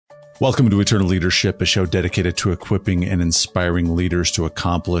Welcome to Eternal Leadership, a show dedicated to equipping and inspiring leaders to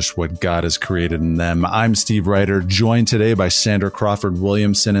accomplish what God has created in them. I'm Steve Ryder, joined today by Sandra Crawford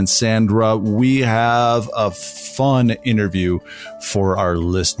Williamson. And Sandra, we have a fun interview for our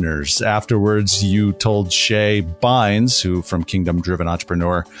listeners. Afterwards, you told Shay Bynes, who from Kingdom Driven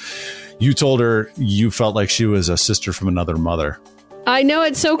Entrepreneur, you told her you felt like she was a sister from another mother. I know,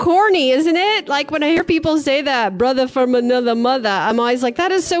 it's so corny, isn't it? Like when I hear people say that, brother from another mother, I'm always like,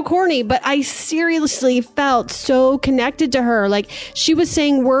 that is so corny. But I seriously felt so connected to her. Like she was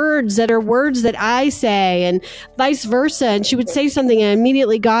saying words that are words that I say and vice versa. And she would say something and I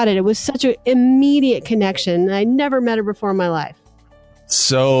immediately got it. It was such an immediate connection. I never met her before in my life.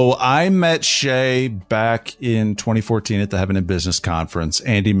 So I met Shay back in 2014 at the Heaven in Business Conference.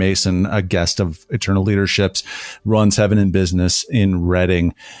 Andy Mason, a guest of Eternal Leaderships, runs Heaven in Business in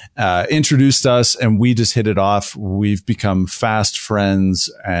Reading, introduced us and we just hit it off. We've become fast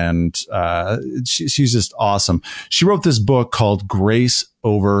friends and she's just awesome. She wrote this book called Grace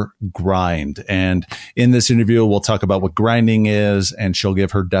Over Grind. And in this interview, we'll talk about what grinding is and she'll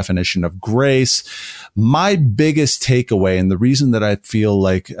give her definition of grace. My biggest takeaway, and the reason that I feel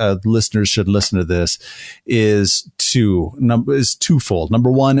like listeners should listen to this is twofold.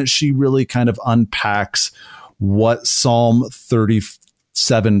 Number one, she really kind of unpacks what Psalm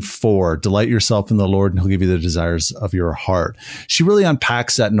 37:4, delight yourself in the Lord and he'll give you the desires of your heart. She really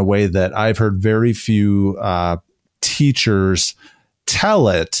unpacks that in a way that I've heard very few teachers tell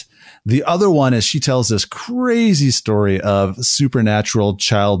it. The other one is she tells this crazy story of supernatural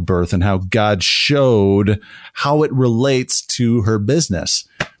childbirth and how God showed how it relates to her business.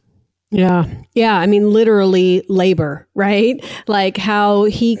 Yeah. Yeah. I mean, literally labor, right? Like how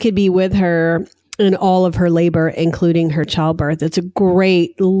he could be with her in all of her labor, including her childbirth. It's a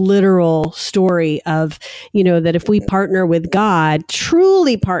great literal story of, that if we partner with God,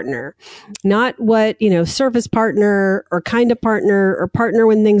 truly partner, not what, surface partner or kind of partner or partner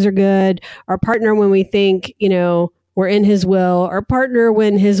when things are good or partner when we think, we're in his will or partner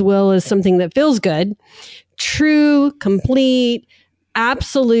when his will is something that feels good. True, complete,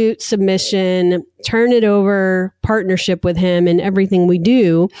 absolute submission, turn it over, partnership with him in everything we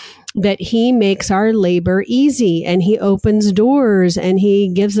do, that he makes our labor easy and he opens doors and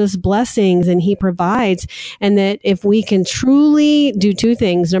he gives us blessings and he provides. And that if we can truly do two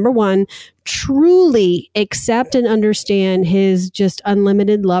things, number one, truly accept and understand his just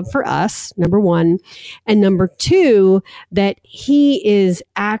unlimited love for us, number one. And number two, that he is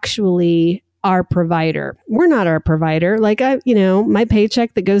actually our provider. We're not our provider. Like my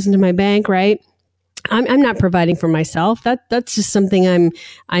paycheck that goes into my bank, right? I'm not providing for myself. That's just something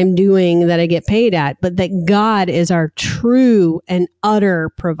I'm doing that I get paid at, but that God is our true and utter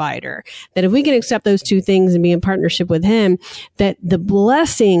provider. That if we can accept those two things and be in partnership with him, that the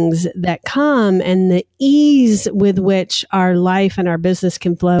blessings that come and the ease with which our life and our business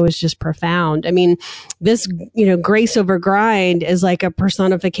can flow is just profound. I mean, this, grace over grind is like a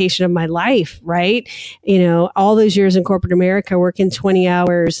personification of my life, right? All those years in corporate America, working 20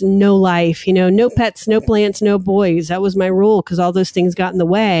 hours, no life, no pets, no plants, no boys. That was my rule because all those things got in the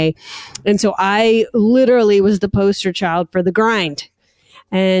way. And so I literally was the poster child for the grind.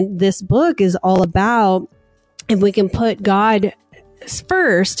 And this book is all about if we can put God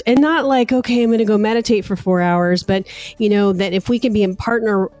first and not like, okay, I'm going to go meditate for 4 hours, but that if we can be in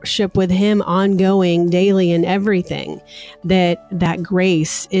partnership with him ongoing daily in everything, that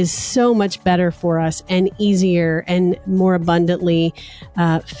grace is so much better for us and easier and more abundantly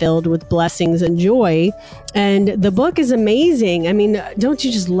filled with blessings and joy. And the book is amazing. I mean, don't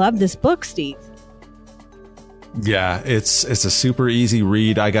you just love this book, Steve? Yeah, it's a super easy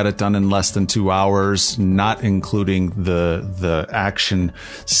read. I got it done in less than 2 hours, not including the action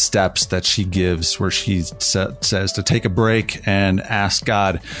steps that she gives where she says to take a break and ask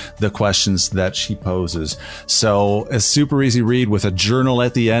God the questions that she poses. So a super easy read with a journal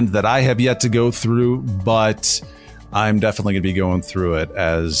at the end that I have yet to go through, but I'm definitely going to be going through it.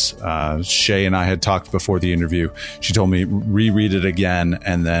 As Shay and I had talked before the interview, she told me reread it again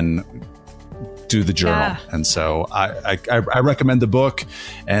and then do the journal. Yeah. And so I recommend the book.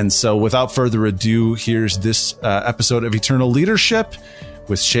 And so without further ado, here's this episode of Eternal Leadership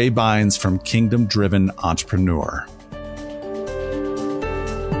with Shay Bynes from Kingdom Driven Entrepreneur.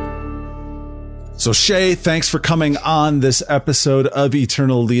 So Shay, thanks for coming on this episode of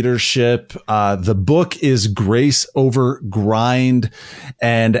Eternal Leadership. The book is Grace Over Grind.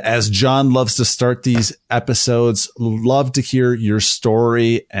 And as John loves to start these episodes, love to hear your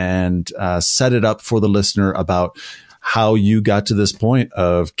story and set it up for the listener about how you got to this point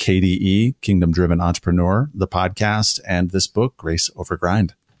of KDE, Kingdom Driven Entrepreneur, the podcast, and this book, Grace Over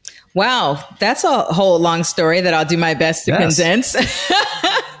Grind. Wow, that's a whole long story that I'll do my best to condense. Yes.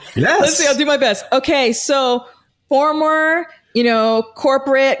 Let's see, I'll do my best. Okay, so former,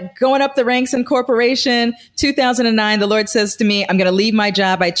 corporate, going up the ranks in corporation, 2009, the Lord says to me, I'm going to leave my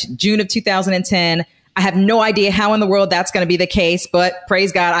job by June of 2010. I have no idea how in the world that's going to be the case, but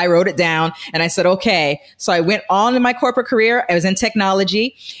praise God, I wrote it down and I said, okay. So I went on in my corporate career. I was in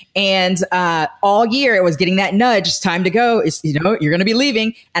technology, and all year it was getting that nudge. It's time to go. You're going to be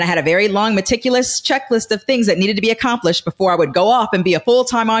leaving. And I had a very long, meticulous checklist of things that needed to be accomplished before I would go off and be a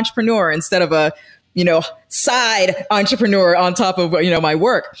full-time entrepreneur instead of a side entrepreneur on top of, my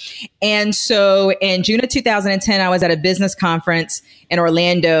work. And so in June of 2010, I was at a business conference in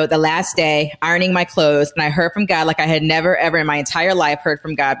Orlando the last day, ironing my clothes. And I heard from God like I had never, ever in my entire life heard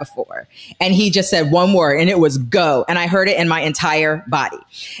from God before. And he just said one word, and it was go. And I heard it in my entire body.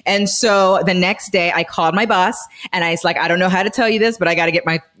 And so the next day I called my boss and I was like, I don't know how to tell you this, but I got to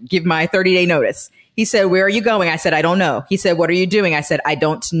give my 30-day notice. He said, where are you going? I said, I don't know. He said, what are you doing? I said, I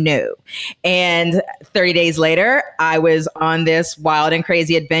don't know. And 30 days later, I was on this wild and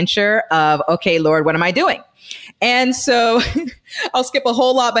crazy adventure of, okay, Lord, what am I doing? And so I'll skip a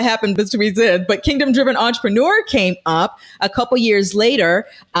whole lot that happened between then, but Kingdom Driven Entrepreneur came up a couple years later,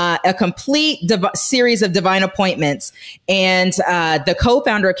 a complete series of divine appointments. And the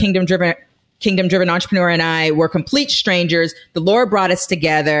co-founder of Kingdom Driven Entrepreneur and I were complete strangers. The Lord brought us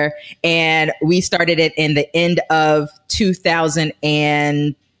together, and we started it in the end of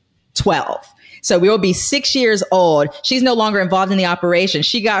 2012. So we will be 6 years old. She's no longer involved in the operation.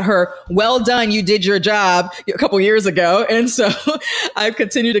 She got her well done, you did your job a couple years ago. And so I've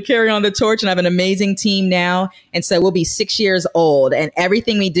continued to carry on the torch, and I have an amazing team now. And so we'll be 6 years old, and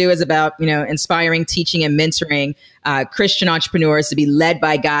everything we do is about, inspiring, teaching, and mentoring Christian entrepreneurs to be led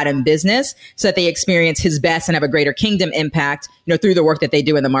by God in business so that they experience his best and have a greater kingdom impact, through the work that they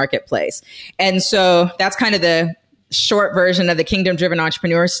do in the marketplace. And so that's kind of the short version of the Kingdom Driven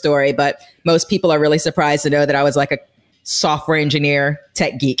Entrepreneur story. But most people are really surprised to know that I was like a software engineer,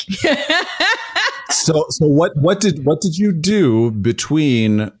 tech geek. So what did you do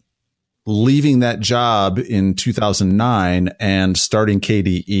between leaving that job in 2009 and starting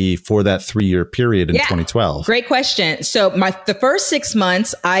KDE for that 3-year period in 2012? Great question. So the first 6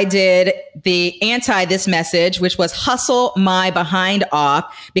 months, I did the this message, which was hustle my behind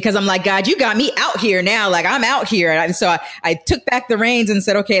off, because I'm like, God, you got me out here now. Like, I'm out here. And so I took back the reins and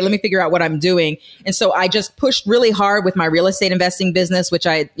said, okay, let me figure out what I'm doing. And so I just pushed really hard with my real estate investing business, which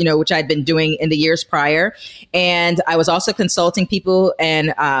I'd been doing in the years prior. And I was also consulting people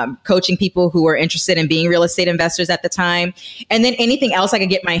and coaching people who were interested in being real estate investors at the time. And then anything else I could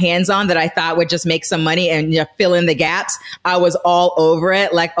get my hands on that I thought would just make some money and fill in the gaps, I was all over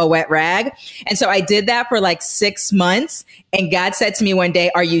it like a wet rag. And so I did that for like 6 months. And God said to me one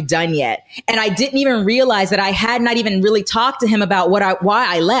day, are you done yet? And I didn't even realize that I had not even really talked to him about why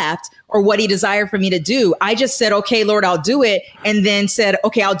I left or what he desired for me to do. I just said, okay, Lord, I'll do it. And then said,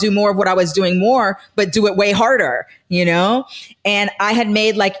 okay, I'll do more of what I was doing more, but do it way harder, And I had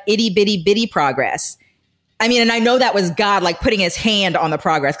made like itty bitty progress. I mean, and I know that was God like putting his hand on the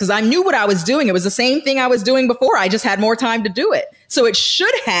progress, because I knew what I was doing. It was the same thing I was doing before. I just had more time to do it. So it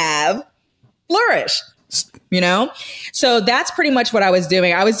should have flourished. So that's pretty much what I was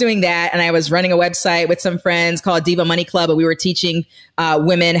doing. I was doing that, and I was running a website with some friends called Diva Money Club, and we were teaching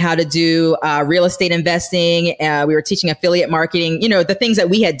women how to do real estate investing. We were teaching affiliate marketing, the things that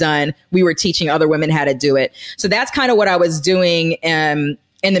we had done. We were teaching other women how to do it. So that's kind of what I was doing in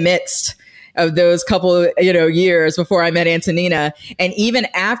the midst of those couple, years before I met Antonina. And even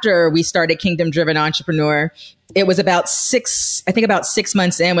after we started Kingdom Driven Entrepreneur, it was about 6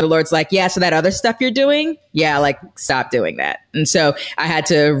 months in when the Lord's like, yeah, so that other stuff you're doing, stop doing that. And so I had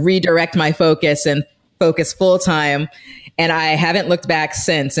to redirect my focus and focus full time. And I haven't looked back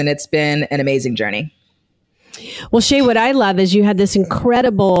since. And it's been an amazing journey. Well, Shay, what I love is you had this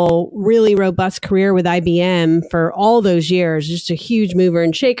incredible, really robust career with IBM for all those years, just a huge mover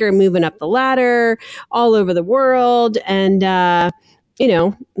and shaker, moving up the ladder all over the world. And,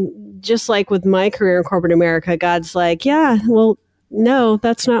 just like with my career in corporate America, God's like, yeah, well, no,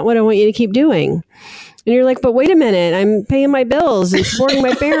 that's not what I want you to keep doing. And you're like, but wait a minute, I'm paying my bills and supporting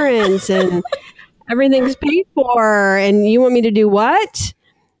my parents and everything's paid for. And you want me to do what?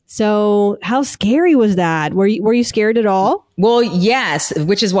 So how scary was that? Were you scared at all? Well, yes,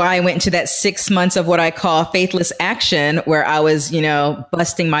 which is why I went into that 6 months of what I call faithless action, where I was,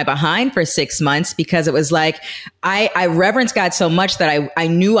 busting my behind for 6 months, because it was like, I reverence God so much that I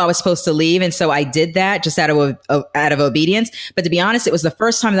knew I was supposed to leave. And so I did that just out of obedience. But to be honest, it was the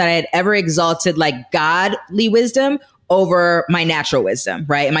first time that I had ever exalted like godly wisdom over my natural wisdom,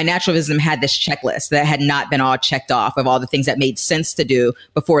 right? And my natural wisdom had this checklist that had not been all checked off of all the things that made sense to do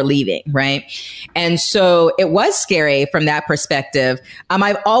before leaving, right? And so it was scary from that perspective.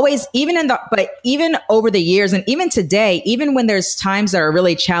 I've always, but even over the years and even today, even when there's times that are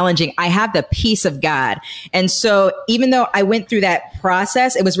really challenging, I have the peace of God. And so even though I went through that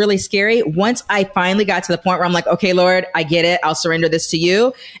process, it was really scary. Once I finally got to the point where I'm like, okay, Lord, I get it. I'll surrender this to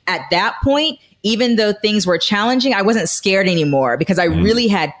you. At that point, even though things were challenging, I wasn't scared anymore because I really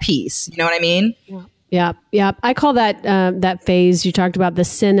had peace. You know what I mean? Yeah. Yeah. I call that, that phase you talked about, the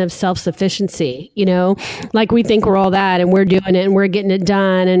sin of self-sufficiency, you know, like we think we're all that and we're doing it and we're getting it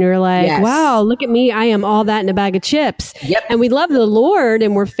done. And we're like, wow, look at me. I am all that in a bag of chips. Yep. And we love the Lord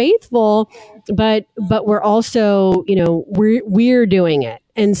and we're faithful, but we're also, you know, we're doing it.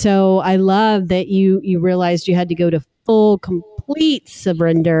 And so I love that you realized you had to go to full, complete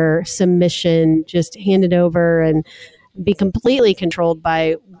surrender, submission, just hand it over and be completely controlled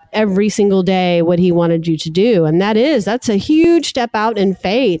by every single day what he wanted you to do. And that's a huge step out in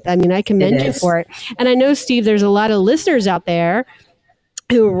faith. I mean, I commend you for it. And I know, Steve, there's a lot of listeners out there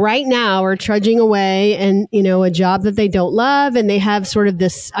who right now are trudging away and, you know, a job that they don't love. And they have sort of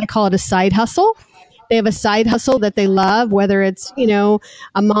this, I call it a side hustle. They have a side hustle that they love, whether it's, you know,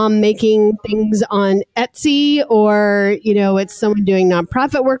 a mom making things on Etsy, or, you know, it's someone doing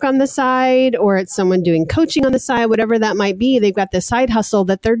nonprofit work on the side, or it's someone doing coaching on the side, whatever that might be. They've got this side hustle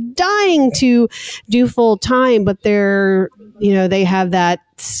that they're dying to do full time, but they're, you know, they have that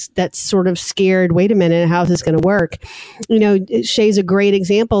sort of scared, wait a minute, how's this going to work? You know, Shay's a great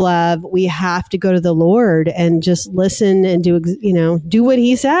example of, we have to go to the Lord and just listen and do what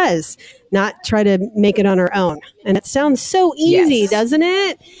he says, not try to make it on our own. And it sounds so easy, doesn't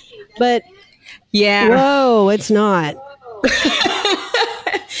it? But whoa, it's not.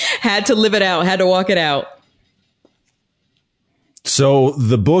 Had to live it out, had to walk it out. So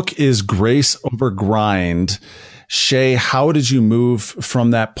the book is Grace Over Grind. Shay, how did you move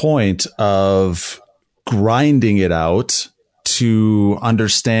from that point of grinding it out to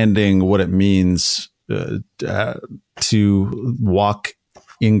understanding what it means to walk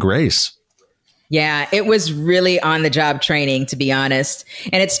in grace? Yeah, it was really on the job training, to be honest.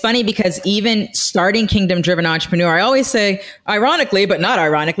 And it's funny because even starting Kingdom Driven Entrepreneur, I always say ironically, but not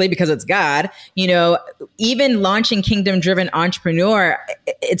ironically because it's God, you know, even launching Kingdom Driven Entrepreneur,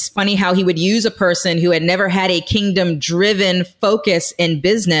 it's funny how he would use a person who had never had a kingdom driven focus in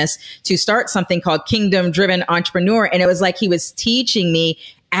business to start something called Kingdom Driven Entrepreneur. And it was like he was teaching me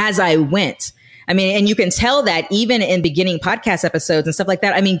as I went. I mean, and you can tell that even in beginning podcast episodes and stuff like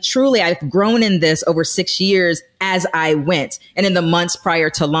that. I mean, truly, I've grown in this over 6 years as I went, and in the months prior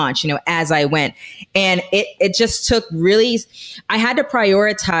to launch, you know, as I went. And it just took really, I had to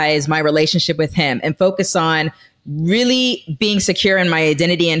prioritize my relationship with him and focus on really being secure in my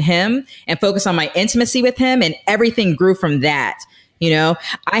identity in him and focus on my intimacy with him. And everything grew from that. You know,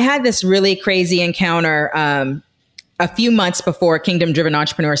 I had this really crazy encounter, a few months before Kingdom Driven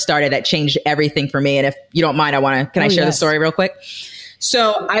Entrepreneur started that changed everything for me. And if you don't mind, can I share the story real quick?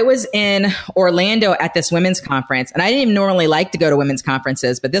 So I was in Orlando at this women's conference, and I didn't even normally like to go to women's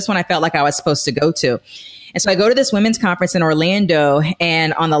conferences, but this one I felt like I was supposed to go to. And so I go to this women's conference in Orlando,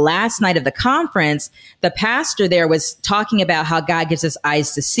 and on the last night of the conference, the pastor there was talking about how God gives us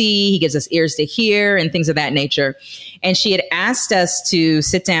eyes to see, he gives us ears to hear, and things of that nature. And she had asked us to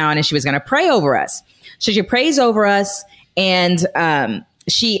sit down, and she was going to pray over us. So she prays over us, and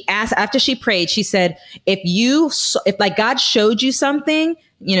she asked, after she prayed, she said, if like God showed you something,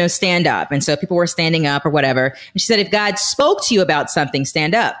 you know, stand up. And so people were standing up or whatever. And she said, if God spoke to you about something,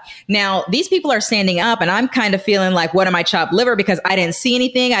 stand up. Now, these people are standing up, and I'm kind of feeling like, what am I, chopped liver? Because I didn't see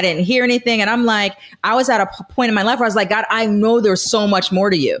anything. I didn't hear anything. And I'm like, I was at a point in my life where I was like, God, I know there's so much more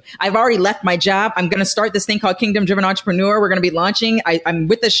to you. I've already left my job. I'm going to start this thing called Kingdom Driven Entrepreneur. We're going to be launching. I'm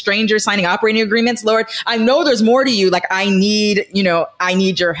with a stranger signing operating agreements. Lord, I know there's more to you. Like I need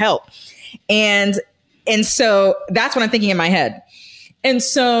your help. And so that's what I'm thinking in my head. And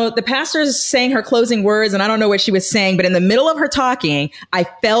so the pastor is saying her closing words, and I don't know what she was saying, but in the middle of her talking, I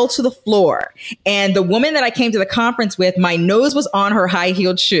fell to the floor. And the woman that I came to the conference with, my nose was on her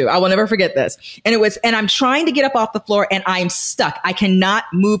high-heeled shoe. I will never forget this. And I'm trying to get up off the floor, and I'm stuck. I cannot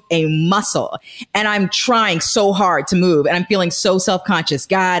move a muscle. And I'm trying so hard to move, and I'm feeling so self-conscious.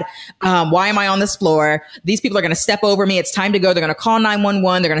 God, why am I on this floor? These people are going to step over me. It's time to go. They're going to call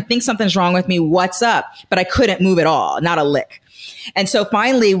 911. They're going to think something's wrong with me. What's up? But I couldn't move at all, not a lick. And so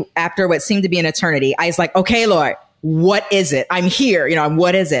finally, after what seemed to be an eternity, I was like, okay, Lord, what is it? I'm here. You know,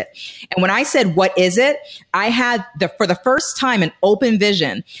 what is it? And when I said, what is it? I had for the first time an open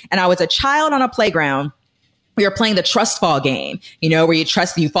vision. And I was a child on a playground. we were playing the trust fall game, where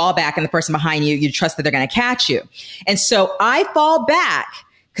you fall back and the person behind you, you trust that they're going to catch you. And so I fall back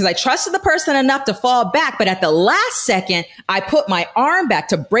because I trusted the person enough to fall back. But at the last second, I put my arm back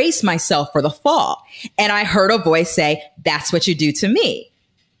to brace myself for the fall. And I heard a voice say, "That's what you do to me."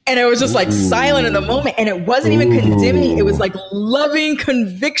 And it was just like silent in the moment. And it wasn't even condemning. It was like loving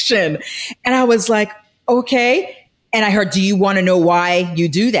conviction. And I was like, okay. And I heard, "Do you want to know why you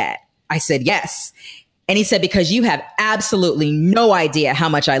do that?" I said, "Yes." And he said, "Because you have absolutely no idea how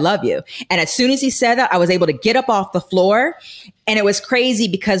much I love you." And as soon as he said that, I was able to get up off the floor. And it was crazy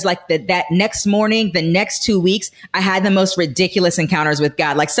because like that next morning, the next 2 weeks, I had the most ridiculous encounters with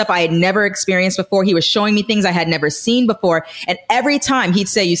God, like stuff I had never experienced before. He was showing me things I had never seen before. And every time he'd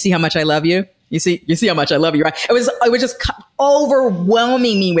say, "You see how much I love you? You see how much I love you," right? It was just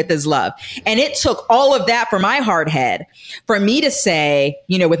overwhelming me with his love. And it took all of that for my hard head for me to say,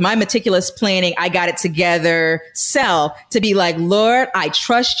 with my meticulous planning, I got it together self, to be like, "Lord, I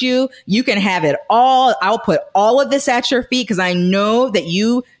trust you. You can have it all. I'll put all of this at your feet because I know that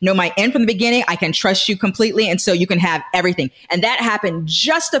you know my end from the beginning. I can trust you completely. And so you can have everything." And that happened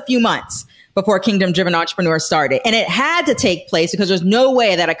just a few months before Kingdom Driven Entrepreneur started. And it had to take place because there's no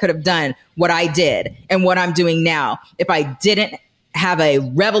way that I could have done what I did and what I'm doing now if I didn't have a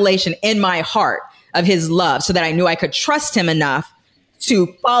revelation in my heart of his love so that I knew I could trust him enough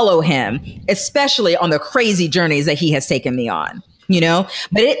to follow him, especially on the crazy journeys that he has taken me on,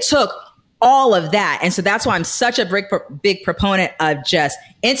 But it took all of that. And so that's why I'm such a big proponent of just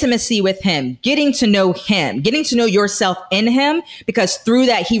intimacy with him, getting to know yourself in him, because through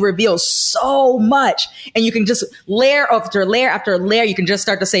that, he reveals so much. And you can just layer after layer after layer. You can just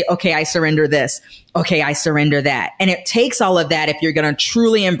start to say, "Okay, I surrender this. Okay, I surrender that." And it takes all of that if you're going to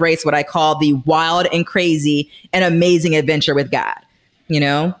truly embrace what I call the wild and crazy and amazing adventure with God,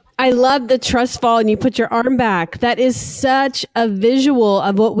 I love the trust fall and you put your arm back. That is such a visual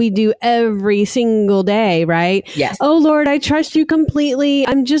of what we do every single day, right? Yes. "Oh Lord, I trust you completely.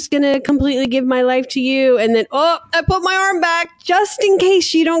 I'm just going to completely give my life to you." And then, "Oh, I put my arm back just in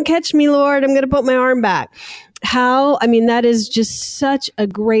case you don't catch me, Lord. I'm going to put my arm back." That is just such a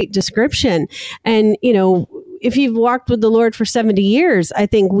great description. And, if you've walked with the Lord for 70 years, I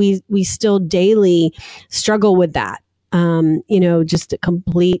think we still daily struggle with that. Just a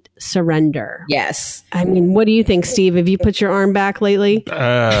complete surrender. Yes. What do you think, Steve? Have you put your arm back lately?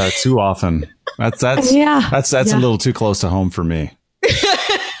 Too often. That's a little too close to home for me.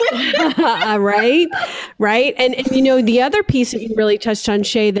 Right. And the other piece that you really touched on,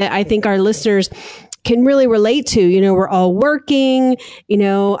 Shay, that I think our listeners can really relate to, we're all working,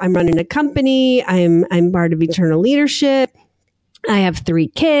 I'm running a company. I'm part of Eternal Leadership. I have 3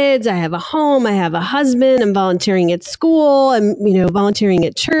 kids. I have a home. I have a husband. I'm volunteering at school. I'm, volunteering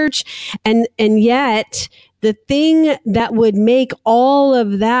at church. And yet the thing that would make all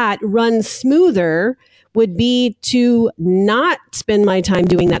of that run smoother would be to not spend my time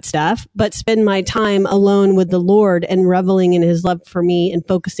doing that stuff, but spend my time alone with the Lord and reveling in his love for me and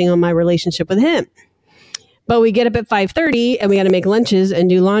focusing on my relationship with him. But we get up at 5:30 and we got to make lunches and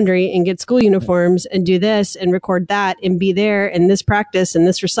do laundry and get school uniforms and do this and record that and be there and this practice and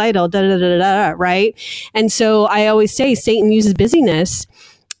this recital, right? And so I always say Satan uses busyness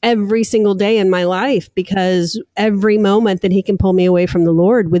every single day in my life, because every moment that he can pull me away from the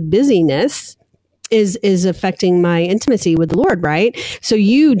Lord with busyness is affecting my intimacy with the Lord, right? So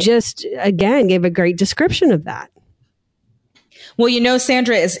you just, again, gave a great description of that. Well,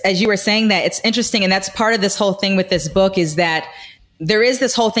 Sandra, as you were saying that, it's interesting. And that's part of this whole thing with this book, is that there is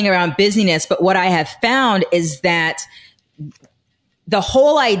this whole thing around busyness. But what I have found is that the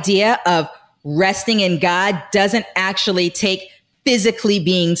whole idea of resting in God doesn't actually take physically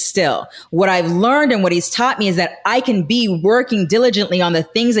being still. What I've learned and what he's taught me is that I can be working diligently on the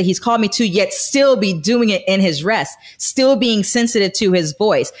things that he's called me to, yet still be doing it in his rest, still being sensitive to his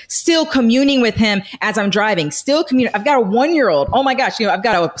voice, still communing with him as I'm driving, still communing. I've got a 1-year-old. Oh my gosh. I've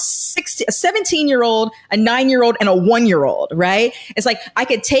got a 17-year-old, a 9-year-old, and a 1-year-old, right? It's like I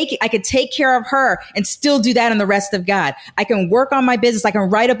could take care of her and still do that in the rest of God. I can work on my business. I can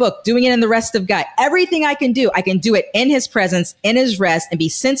write a book, doing it in the rest of God. Everything I can do it in his presence, in his rest, and be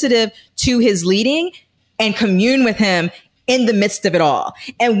sensitive to his leading and commune with him in the midst of it all.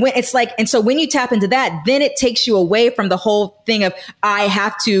 And when it's like, and so when you tap into that, then it takes you away from the whole thing of I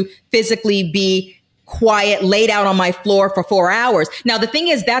have to physically be quiet, laid out on my floor for 4 hours. Now, the thing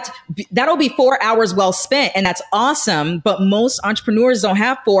is that'll be 4 hours well spent, and that's awesome. But most entrepreneurs don't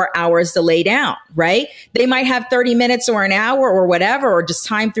have 4 hours to lay down, right? They might have 30 minutes or an hour or whatever, or just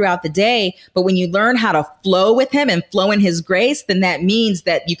time throughout the day. But when you learn how to flow with him and flow in his grace, then that means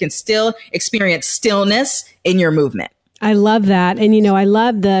that you can still experience stillness in your movement. I love that. And, I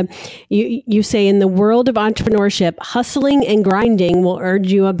love you say in the world of entrepreneurship, hustling and grinding will earn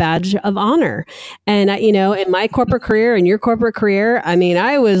you a badge of honor. And, in my corporate career and your corporate career,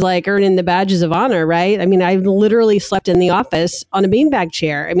 I was like earning the badges of honor, right? I literally slept in the office on a beanbag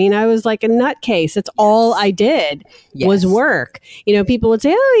chair. I was like a nutcase. That's all I did was work. People would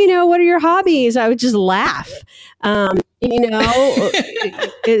say, oh, what are your hobbies? I would just laugh.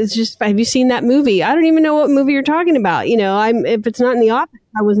 It's just, have you seen that movie? I don't even know what movie you're talking about. If it's not in the office,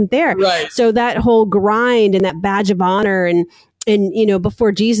 I wasn't there. Right. So that whole grind and that badge of honor and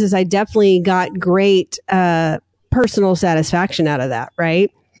before Jesus, I definitely got great, personal satisfaction out of that.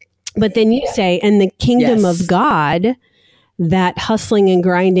 Right. But then you say, in the kingdom of God, that hustling and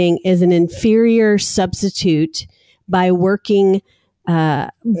grinding is an inferior substitute by working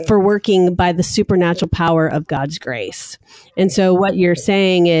by the supernatural power of God's grace. And so what you're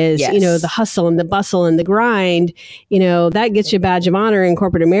saying is, the hustle and the bustle and the grind, that gets you a badge of honor in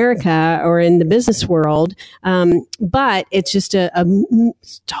corporate America or in the business world. But it's just a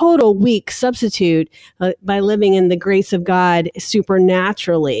total weak substitute by living in the grace of God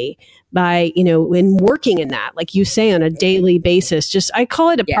supernaturally by, in working in that, like you say, on a daily basis. I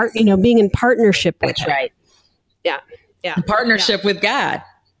call it being in partnership with That's right. Yeah. Yeah. Partnership with God.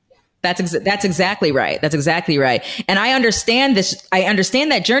 That's exactly right. That's exactly right. And I understand this. I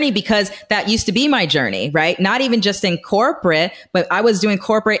understand that journey because that used to be my journey, right? Not even just in corporate, but I was doing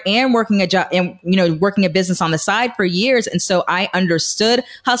corporate and working a job and, working a business on the side for years. And so I understood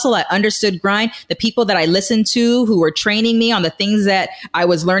hustle. I understood grind. The people that I listened to who were training me on the things that I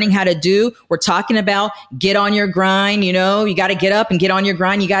was learning how to do were talking about get on your grind. You got to get up and get on your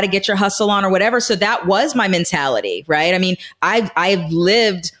grind. You got to get your hustle on or whatever. So that was my mentality, right? I've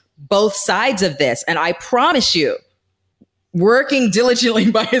lived both sides of this. And I promise you, working diligently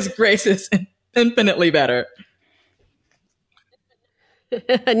by his grace is infinitely better.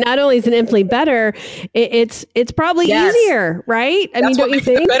 Not only is it infinitely better, it's probably easier, right? That's don't you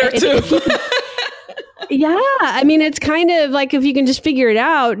think? Better too. Yeah. It's kind of like if you can just figure it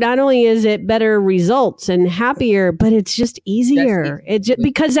out, not only is it better results and happier, but it's just easier.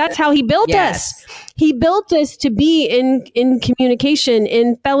 Because that's how he built us. He built us to be in communication,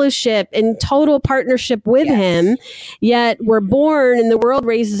 in fellowship, in total partnership with him. Yet we're born and the world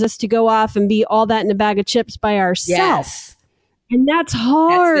raises us to go off and be all that in a bag of chips by ourselves. And that's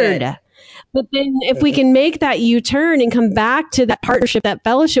hard. But then if we can make that U-turn and come back to that partnership, that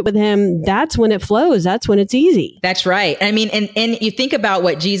fellowship with him, that's when it flows. That's when it's easy. That's right. And you think about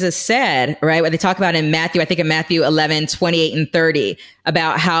what Jesus said, right? What they talk about in Matthew, I think in Matthew 11, 28 and 30,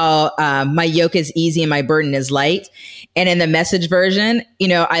 about how my yoke is easy and my burden is light. And in the Message version,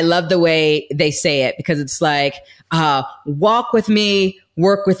 I love the way they say it because it's like, walk with me,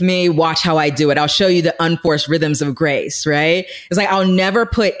 work with me, watch how I do it. I'll show you the unforced rhythms of grace, right? It's like, I'll never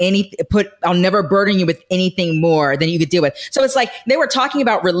burden you with anything more than you could deal with. So it's like they were talking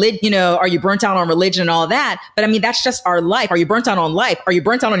about religion, are you burnt out on religion and all that? But that's just our life. Are you burnt out on life? Are you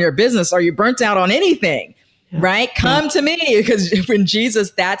burnt out on your business? Are you burnt out on anything? Right? Come to me, because when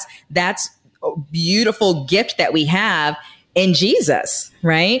Jesus, that's a beautiful gift that we have in Jesus,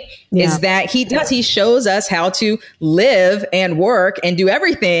 right? Is that he shows us how to live and work and do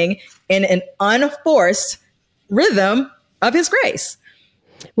everything in an unforced rhythm of his grace.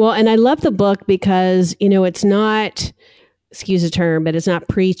 Well, and I love the book because, it's not, excuse the term, but it's not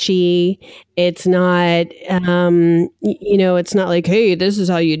preachy. It's not, it's not like, hey, this is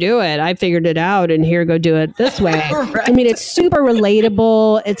how you do it. I figured it out and here, go do it this way. Right. It's super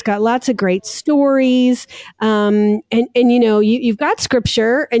relatable. It's got lots of great stories. You've got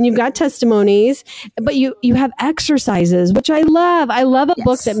scripture and you've got testimonies, but you have exercises, which I love. I love a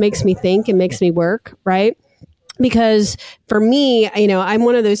book that makes me think and makes me work, right? Because for me, I'm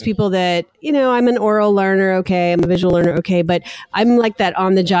one of those people that, I'm an oral learner. Okay. I'm a visual learner. Okay. But I'm like that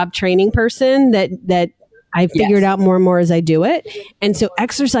on the job training person that I figured out more and more as I do it. And so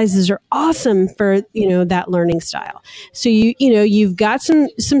exercises are awesome for, that learning style. So you've got some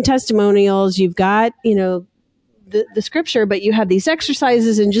testimonials, you've got, the scripture, but you have these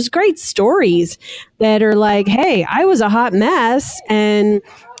exercises and just great stories that are like, hey, I was a hot mess and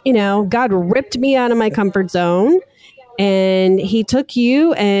God ripped me out of my comfort zone and he took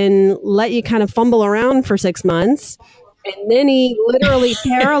you and let you kind of fumble around for 6 months And then he literally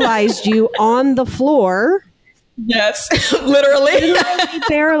paralyzed you on the floor. Yes, literally. He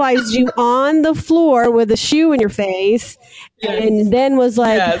paralyzed you on the floor with a shoe in your face, and then was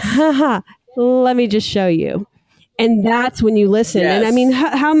like, haha, let me just show you. And that's when you listen. Yes. And I mean,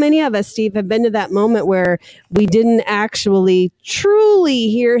 how many of us, Steve, have been to that moment where we didn't actually truly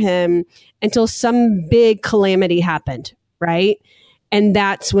hear him until some big calamity happened, right? And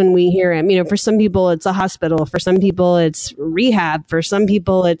that's when we hear him. You know, for some people, it's a hospital. For some people, it's rehab. For some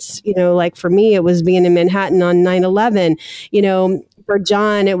people, it's, you know, like for me, it was being in Manhattan on 9/11. You know, for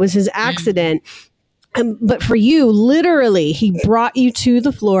John, it was his accident. But for you, literally, he brought you to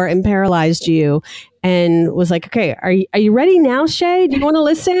the floor and paralyzed you and was like, okay, are you ready now, Shay? Do you want to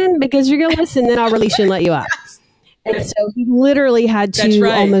listen? Because you're going to listen, then I'll release you and let you up. And so he literally had to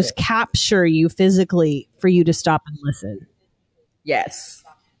almost capture you physically for you to stop and listen. Yes.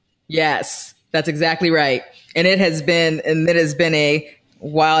 Yes. That's exactly right. And it has been a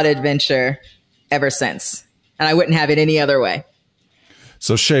wild adventure ever since. And I wouldn't have it any other way.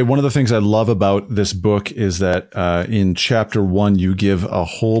 So Shay, one of the things I love about this book is that in chapter 1, you give a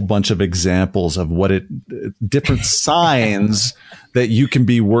whole bunch of examples of different signs that you can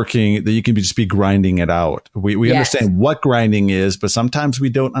be working, that you can just be grinding it out. We understand what grinding is, but sometimes we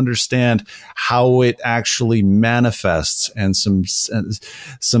don't understand how it actually manifests, and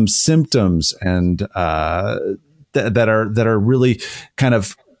some symptoms and that are really kind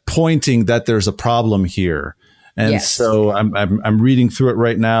of pointing that there's a problem here. And so I'm reading through it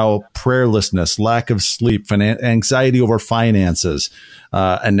right now. Prayerlessness, lack of sleep, anxiety over finances,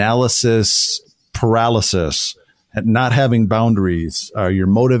 analysis paralysis, not having boundaries. You're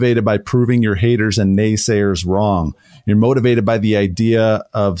motivated by proving your haters and naysayers wrong. You're motivated by the idea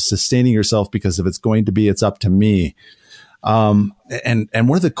of sustaining yourself because if it's going to be, it's up to me. And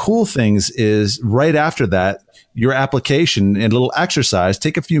one of the cool things is right after that, your application and a little exercise,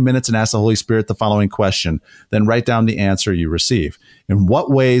 take a few minutes and ask the Holy Spirit the following question, then write down the answer you receive. In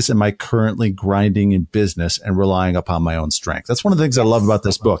what ways am I currently grinding in business and relying upon my own strength? That's one of the things I love about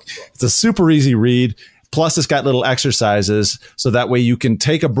this book. It's a super easy read. Plus it's got little exercises. So that way you can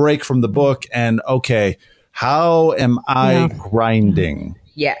take a break from the book and, okay, how am I grinding?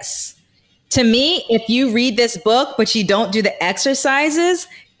 Yes. To me, if you read this book, but you don't do the exercises,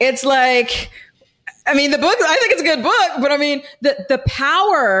 it's like, I mean, the book, I think it's a good book, but I mean, the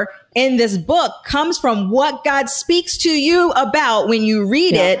power in this book comes from what God speaks to you about when you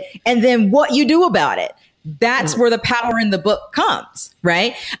read it and then what you do about it. That's where the power in the book comes,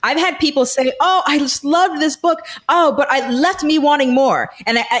 right? I've had people say, oh, I just loved this book. Oh, but it left me wanting more.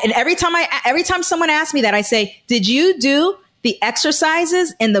 And every time someone asks me that, I say, did you do the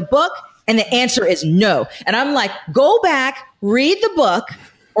exercises in the book? And the answer is no. And I'm like, go back, read the book,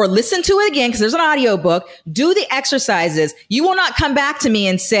 or listen to it again, because there's an audio book. Do the exercises. You will not come back to me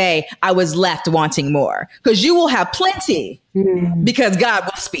and say, I was left wanting more, because you will have plenty because God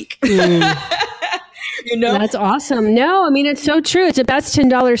will speak. You know, that's awesome. No, I mean, it's so true. It's the best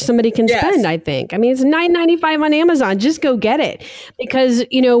 $10 somebody can spend, I think. I mean, it's $9.95 on Amazon. Just go get it, because,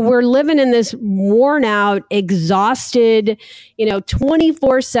 you know, we're living in this worn out, exhausted,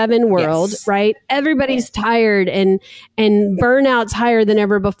 24/7 world, right? Everybody's tired and burnout's higher than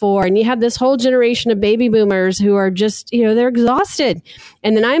ever before. And you have this whole generation of baby boomers who are just, they're exhausted.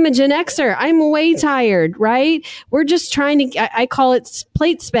 And then I'm a Gen Xer. I'm way tired, right? We're just trying to, I call it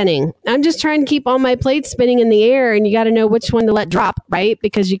plate spinning. I'm just trying to keep all my plates spinning in the air, and you got to know which one to let drop, right?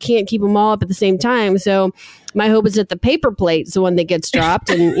 Because you can't keep them all up at the same time. So my hope is that the paper plate's the one that gets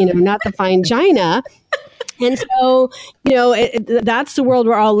dropped and, not the fine china. And so, that's the world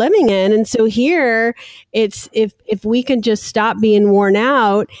we're all living in. And so here it's, if we can just stop being worn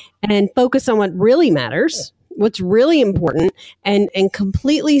out and focus on what really matters, what's really important, and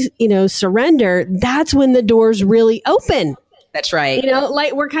completely, surrender, that's when the doors really open. That's right.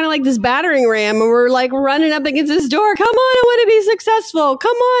 Like we're kind of like this battering ram, and we're like running up against this door. Come on, I want to be successful.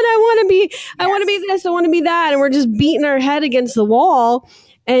 Come on, I want to be this, I want to be that. And we're just beating our head against the wall.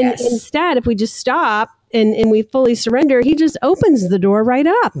 And instead, if we just stop and we fully surrender, he just opens the door right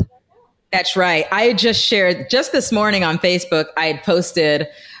up. That's right. I just shared just this morning on Facebook, I had posted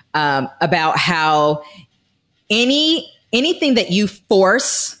about how anything that you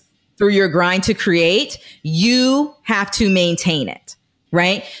force through your grind to create, you have to maintain it,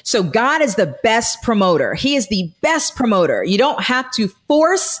 right? So God is the best promoter. He is the best promoter. You don't have to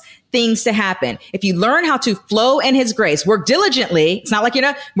force things to happen. If you learn how to flow in his grace, work diligently. It's not like,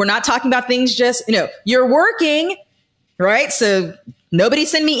 we're not talking about things just, you're working, right? So nobody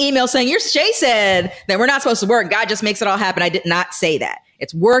send me emails saying, Shay said that we're not supposed to work. God just makes it all happen. I did not say that.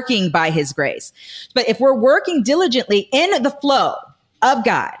 It's working by his grace. But if we're working diligently in the flow of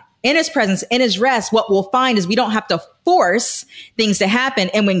God, in his presence, in his rest, what we'll find is we don't have to force things to happen.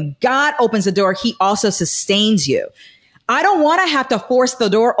 And when God opens the door, he also sustains you. I don't want to have to force the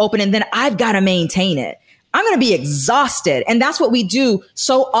door open and then I've got to maintain it. I'm going to be exhausted. And that's what we do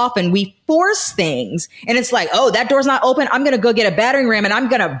so often. We force things and it's like, oh, that door's not open. I'm going to go get a battering ram and I'm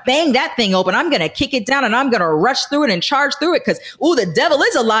going to bang that thing open. I'm going to kick it down and I'm going to rush through it and charge through it because, oh, the devil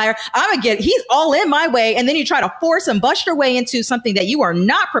is a liar. He's all in my way. And then you try to force and bust your way into something that you are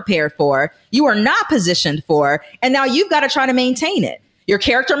not prepared for. You are not positioned for. And now you've got to try to maintain it. Your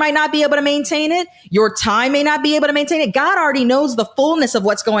character might not be able to maintain it. Your time may not be able to maintain it. God already knows the fullness of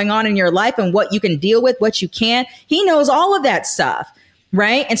what's going on in your life and what you can deal with, what you can't. He knows all of that stuff,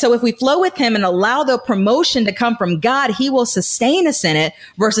 right? And so if we flow with him and allow the promotion to come from God, he will sustain us in it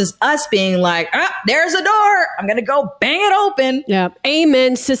versus us being like, there's a door. I'm going to go bang it open. Yeah.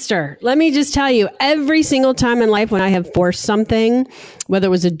 Amen, sister. Let me just tell you, every single time in life when I have forced something, whether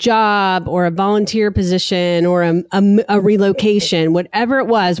it was a job or a volunteer position or a relocation, whatever it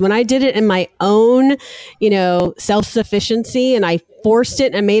was, when I did it in my own, self-sufficiency and I forced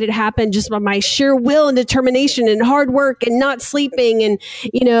it and made it happen just by my sheer will and determination and hard work and not sleeping and,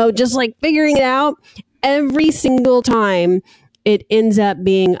 just like figuring it out, every single time it ends up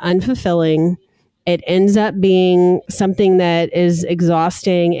being unfulfilling. It ends up being something that is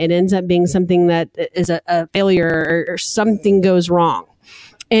exhausting. It ends up being something that is a failure or something goes wrong.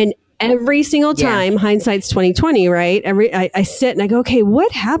 And every single time, hindsight's 2020, right? I sit and I go, okay,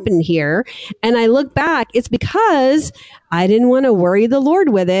 what happened here? And I look back, it's because I didn't want to worry the Lord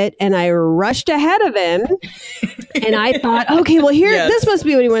with it. And I rushed ahead of him. And I thought, okay, well this must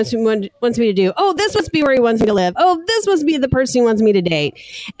be what he wants me to do. Oh, this must be where he wants me to live. Oh, this must be the person he wants me to date.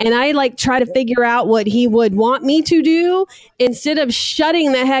 And I try to figure out what he would want me to do instead of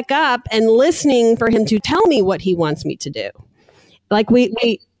shutting the heck up and listening for him to tell me what he wants me to do.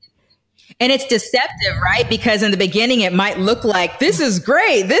 And it's deceptive, right? Because in the beginning, it might look like this is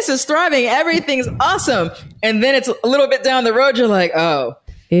great. This is thriving. Everything's awesome. And then it's a little bit down the road. You're like, oh,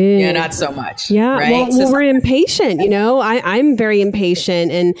 yeah, not so much. Yeah. Right? Well, we're impatient. I'm very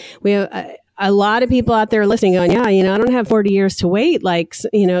impatient and we have a lot of people out there listening going, I don't have 40 years to wait. Like,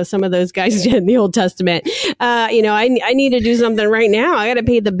 some of those guys did in the Old Testament. I need to do something right now. I got to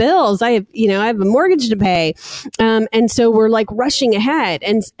pay the bills. I have a mortgage to pay. And so we're rushing ahead.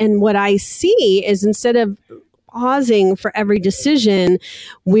 And what I see is instead of pausing for every decision,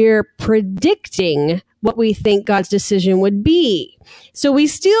 we're predicting what we think God's decision would be. So we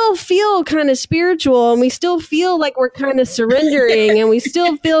still feel kind of spiritual and we still feel like we're kind of surrendering and we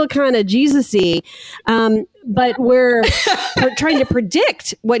still feel kind of Jesus-y. But we're trying to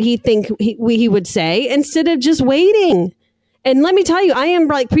predict what he would say instead of just waiting. And let me tell you, I am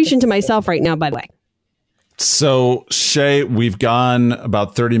preaching to myself right now, by the way. So Shay, we've gone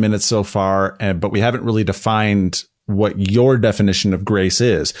about 30 minutes so far, but we haven't really defined what your definition of grace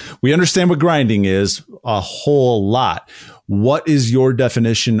is. We understand what grinding is a whole lot. What is your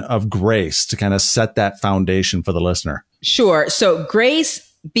definition of grace to kind of set that foundation for the listener? Sure. So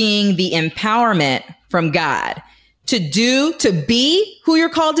grace being the empowerment from God to be who you're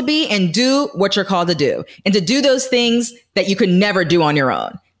called to be and do what you're called to do and to do those things that you could never do on your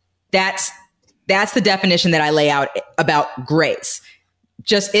own. That's the definition that I lay out about grace.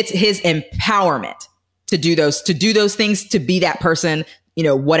 It's his empowerment to do those things, to be that person,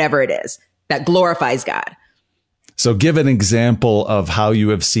 whatever it is that glorifies God. So give an example of how you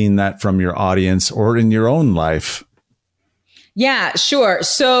have seen that from your audience or in your own life. Yeah, sure.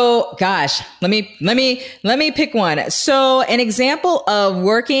 So gosh, let me pick one. So an example of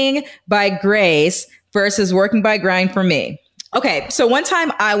working by grace versus working by grind for me. Okay. So one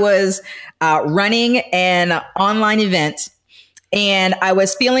time I was running an online event and I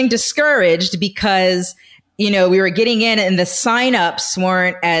was feeling discouraged because, we were getting in and the signups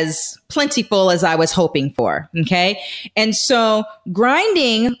weren't as plentiful as I was hoping for. Okay. And so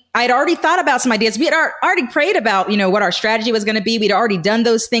grinding, I'd already thought about some ideas. We had already prayed about, what our strategy was going to be. We'd already done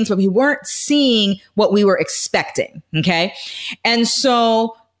those things, but we weren't seeing what we were expecting. Okay. And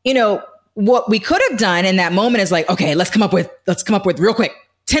so, what we could have done in that moment is okay, let's come up with real quick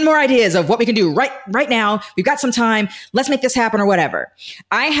 10 more ideas of what we can do right now. We've got some time. Let's make this happen or whatever.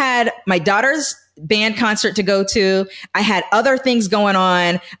 I had my daughter's band concert to go to. I had other things going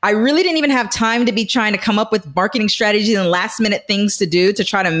on. I really didn't even have time to be trying to come up with marketing strategies and last minute things to do to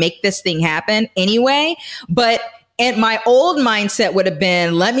try to make this thing happen anyway. But my old mindset would have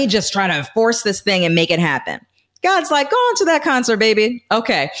been, let me just try to force this thing and make it happen. God's like, go on to that concert, baby.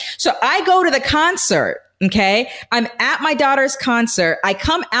 Okay. So I go to the concert Okay. I'm at my daughter's concert. I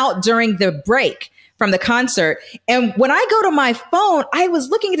come out during the break from the concert. And when I go to my phone, I was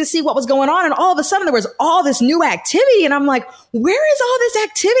looking to see what was going on. And all of a sudden there was all this new activity. And I'm like, where is all this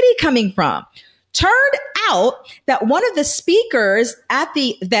activity coming from? Turned out that one of the speakers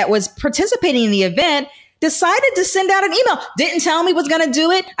that was participating in the event decided to send out an email. Didn't tell me he was going to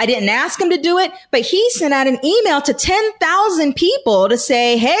do it. I didn't ask him to do it, but he sent out an email to 10,000 people to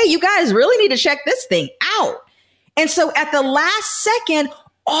say, hey, you guys really need to check this thing out. And so at the last second,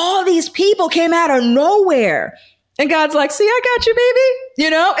 all these people came out of nowhere. And God's like, see, I got you, baby. You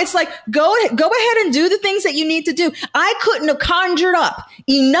know, it's like, go ahead and do the things that you need to do. I couldn't have conjured up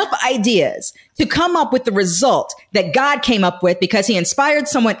enough ideas to come up with the result that God came up with because he inspired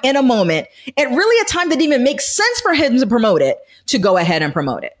someone in a moment at really a time that didn't even make sense for him to promote it, to go ahead and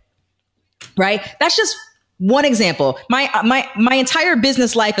promote it. Right? That's just one example. My entire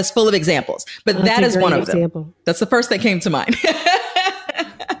business life is full of examples, but that is one of them. That's the first that came to mind.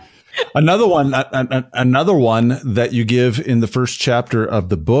 Another one that you give in the first chapter of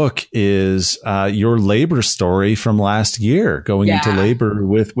the book is your labor story from last year, going into labor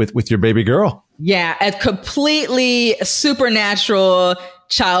with your baby girl. Yeah, a completely supernatural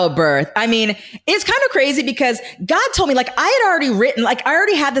childbirth. I mean, it's kind of crazy because God told me, like, I had already written, like, I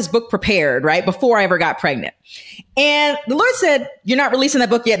already had this book prepared, right, before I ever got pregnant. And the Lord said, you're not releasing that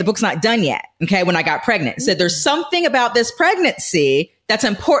book yet. The book's not done yet. Okay. When I got pregnant, he said, there's something about this pregnancy that's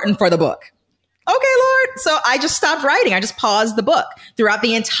important for the book. Okay, Lord. So I just stopped writing. I just paused the book throughout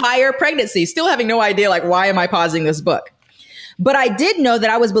the entire pregnancy, still having no idea, like, why am I pausing this book? But I did know that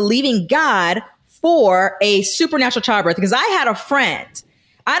I was believing God for a supernatural childbirth because I had a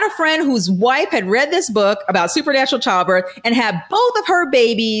friend whose wife had read this book about supernatural childbirth and had both of her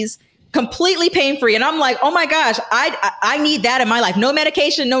babies completely pain-free. And I'm like, oh my gosh, I need that in my life. No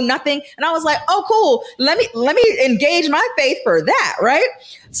medication, no nothing. And I was like, oh, cool. Let me engage my faith for that. Right.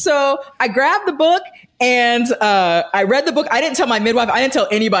 So I grabbed the book and I read the book. I didn't tell my midwife. I didn't tell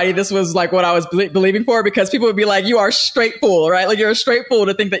anybody this was like what I was believing for because people would be like, you are straight fool, right? Like you're a straight fool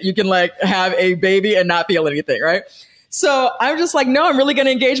to think that you can like have a baby and not feel anything. Right. So I'm just like, no, I'm really going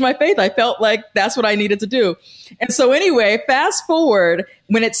to engage my faith. I felt like that's what I needed to do. And so anyway, fast forward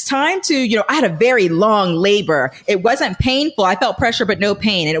when it's time to, I had a very long labor. It wasn't painful. I felt pressure, but no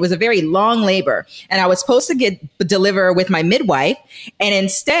pain. And it was a very long labor. And I was supposed to deliver with my midwife. And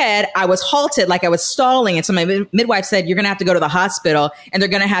instead I was halted, like I was stalling. And so my midwife said, you're going to have to go to the hospital and they're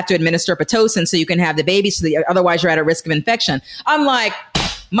going to have to administer Pitocin so you can have the baby. Otherwise you're at a risk of infection. I'm like,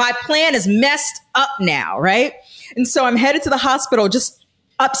 my plan is messed up now. Right. And so I'm headed to the hospital, just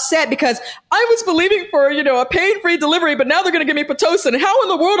upset because I was believing for, a pain-free delivery, but now they're going to give me Pitocin. How in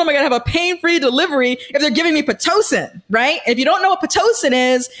the world am I going to have a pain-free delivery if they're giving me Pitocin, right? If you don't know what Pitocin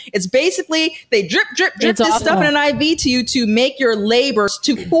is, it's basically they drip this stuff in an IV to you to make your labors,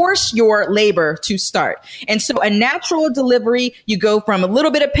 to force your labor to start. And so a natural delivery, you go from a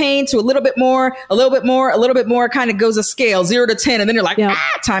little bit of pain to a little bit more, a little bit more, a little bit more, kind of goes a scale, 0 to 10. And then you're like,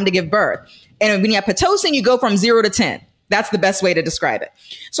 time to give birth. And when you have Pitocin, you go from 0 to 10. That's the best way to describe it.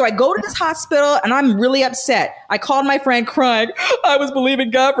 So I go to this hospital and I'm really upset. I called my friend crying. I was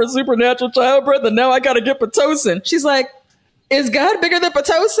believing God for supernatural childbirth and now I got to get Pitocin. She's like, is God bigger than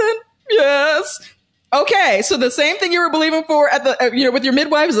Pitocin? Yes. Okay. So the same thing you were believing for at the, with your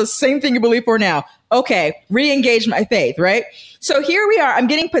midwife is the same thing you believe for now. Okay. Re-engage my faith, right? So here we are. I'm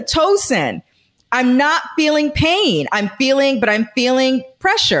getting Pitocin. I'm not feeling pain. I'm feeling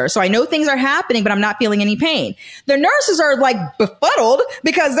pressure. So I know things are happening, but I'm not feeling any pain. The nurses are like befuddled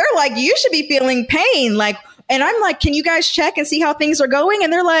because they're like, you should be feeling pain. Like, and I'm like, can you guys check and see how things are going?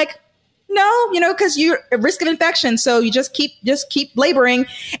 And they're like, no, cause you're at risk of infection. So you just keep laboring.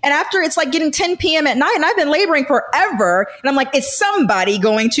 And after it's like getting 10 PM at night and I've been laboring forever. And I'm like, is somebody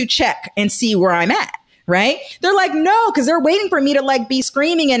going to check and see where I'm at? Right? They're like, no, because they're waiting for me to like be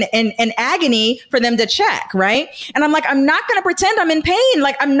screaming in agony for them to check. Right. And I'm like, I'm not going to pretend I'm in pain.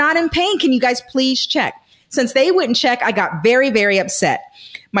 Like, I'm not in pain. Can you guys please check? Since they wouldn't check, I got very, very upset.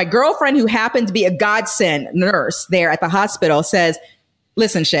 My girlfriend, who happened to be a godsend nurse there at the hospital, says,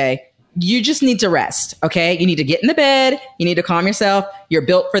 listen, Shay, you just need to rest. Okay. You need to get in the bed. You need to calm yourself. You're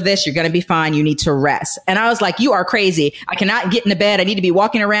built for this. You're going to be fine. You need to rest. And I was like, you are crazy. I cannot get in the bed. I need to be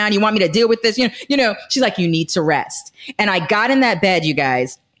walking around. You want me to deal with this? She's like, you need to rest. And I got in that bed, you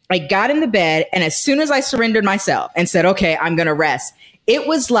guys. I got in the bed. And as soon as I surrendered myself and said, okay, I'm going to rest, it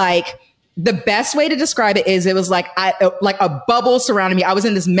was like, the best way to describe it is it was like a bubble surrounding me. I was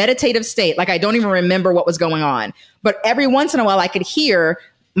in this meditative state. Like I don't even remember what was going on, but every once in a while I could hear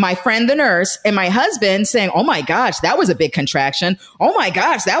my friend, the nurse, and my husband saying, oh my gosh, that was a big contraction. Oh my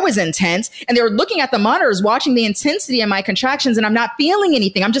gosh, that was intense. And they were looking at the monitors, watching the intensity of my contractions, and I'm not feeling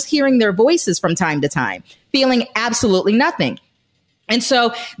anything. I'm just hearing their voices from time to time, feeling absolutely nothing. And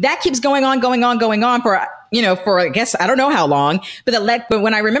so that keeps going on for, I guess, I don't know how long, but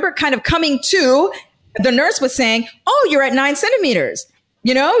when I remember kind of coming to, the nurse was saying, oh, you're at 9 centimeters.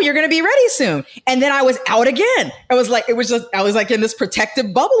 You're going to be ready soon. And then I was out again. I was like in this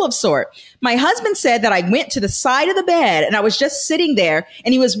protective bubble of sort. My husband said that I went to the side of the bed and I was just sitting there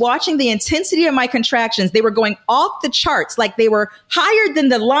and he was watching the intensity of my contractions. They were going off the charts, like they were higher than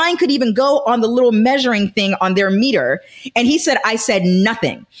the line could even go on the little measuring thing on their meter. And he said, I said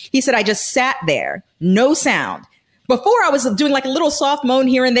nothing. He said, I just sat there, no sound. Before I was doing like a little soft moan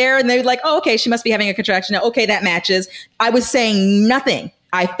here and there, and they were like, oh, okay, she must be having a contraction. Okay, that matches. I was saying nothing.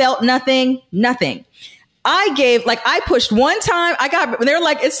 I felt nothing. I pushed one time. They're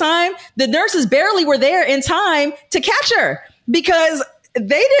like, it's time. The nurses barely were there in time to catch her because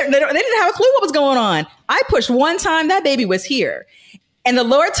they didn't have a clue what was going on. I pushed one time. That baby was here. And the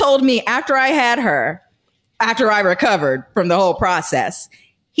Lord told me after I had her, after I recovered from the whole process,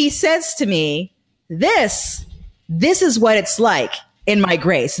 he says to me, this is what it's like in my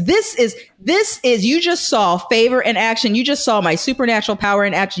grace. This is, you just saw favor in action. You just saw my supernatural power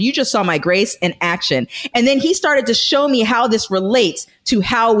in action. You just saw my grace in action. And then he started to show me how this relates to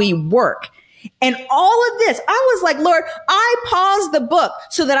how we work. And all of this, I was like, Lord, I paused the book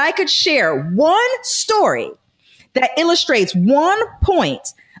so that I could share one story that illustrates one point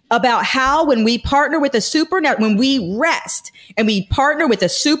about how when we partner with the supernatural, when we rest and we partner with the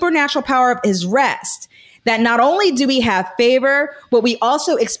supernatural power of his rest, that not only do we have favor, but we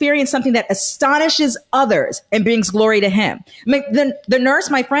also experience something that astonishes others and brings glory to him. The nurse,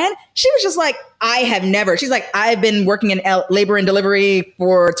 my friend, she was just like, she's like, I've been working in labor and delivery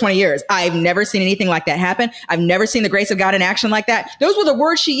for 20 years. I've never seen anything like that happen. I've never seen the grace of God in action like that. Those were the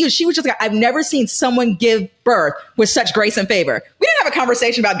words she used. She was just like, I've never seen someone give birth with such grace and favor. We didn't have a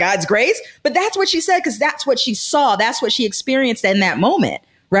conversation about God's grace, but that's what she said because that's what she saw. That's what she experienced in that moment,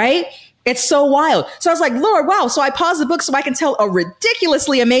 right? It's so wild. So I was like, Lord, wow. So I paused the book so I can tell a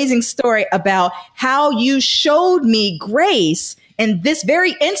ridiculously amazing story about how you showed me grace in this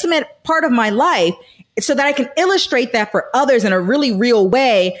very intimate part of my life so that I can illustrate that for others in a really real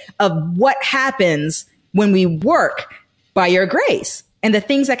way of what happens when we work by your grace and the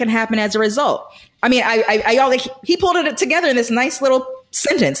things that can happen as a result. I mean, he pulled it together in this nice little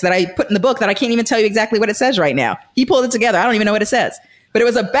sentence that I put in the book that I can't even tell you exactly what it says right now. He pulled it together. I don't even know what it says, but it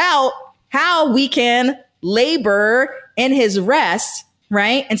was about how we can labor in his rest,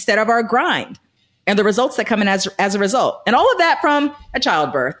 right? Instead of our grind and the results that come in as a result. And all of that from a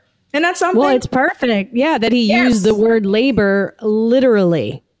childbirth. And that's something. Well, it's perfect. Yeah. That he used the word labor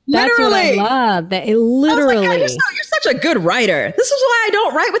literally. That's what I love. That it literally. I was like, God, you're such a good writer. This is why I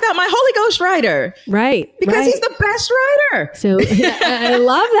don't write without my Holy Ghost writer. Right. Because he's the best writer. So I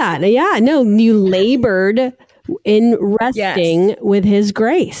love that. Yeah. No, you labored in resting with his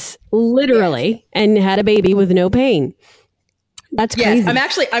grace, literally, and had a baby with no pain. That's crazy.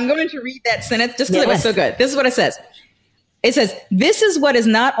 I'm going to read that sentence just because it was so good. This is what it says. It says, this is what is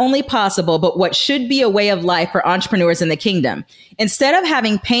not only possible, but what should be a way of life for entrepreneurs in the kingdom. Instead of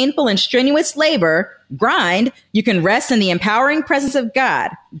having painful and strenuous labor, grind, you can rest in the empowering presence of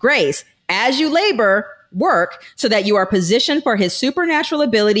God, grace, as you labor, work, so that you are positioned for his supernatural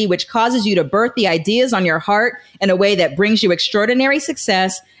ability, which causes you to birth the ideas on your heart in a way that brings you extraordinary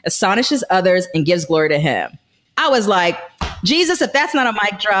success, astonishes others, and gives glory to him. I was like, Jesus, if that's not a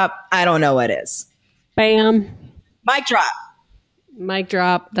mic drop, I don't know what is. Bam. Mic drop. Mic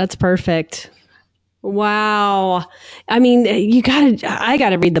drop. That's perfect. Wow. I mean, I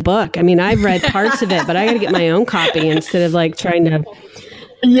gotta read the book. I mean, I've read parts of it, but I gotta get my own copy instead of like trying to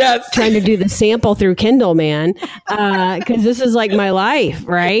do the sample through Kindle, man. Cause this is like my life,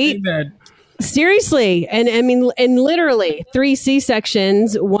 right? Amen. Seriously. And I mean, and literally 3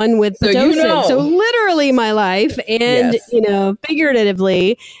 C-sections, one with Pitocin. So literally my life and,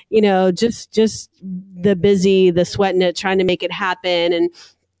 figuratively, just the sweating it, trying to make it happen. And,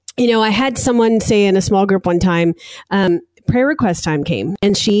 I had someone say in a small group one time, prayer request time came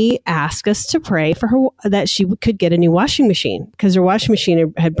and she asked us to pray for her that she could get a new washing machine because her washing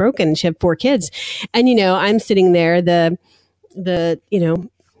machine had broken and she had 4 kids. And, I'm sitting there, the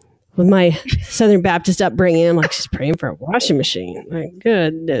with my Southern Baptist upbringing, I'm like, she's praying for a washing machine. My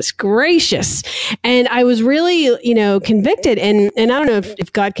goodness gracious. And I was really, convicted. And I don't know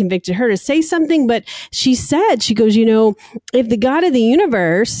if God convicted her to say something, but she said, she goes, if the God of the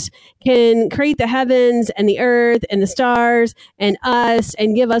universe can create the heavens and the earth and the stars and us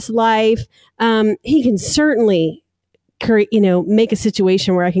and give us life, he can certainly make a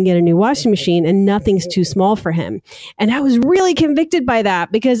situation where I can get a new washing machine and nothing's too small for him. And I was really convicted by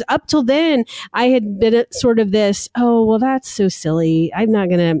that because up till then I had been at sort of this, oh, well, that's so silly. I'm not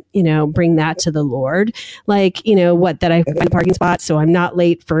going to, bring that to the Lord. Like, that I find a parking spot so I'm not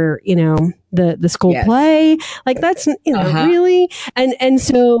late for, the school play. Like that's, really. And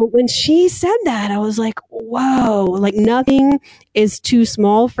so when she said that, I was like, whoa, like nothing is too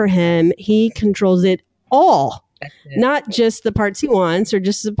small for him. He controls it all. Not just the parts he wants or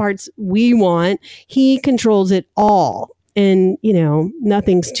just the parts we want. He controls it all. And,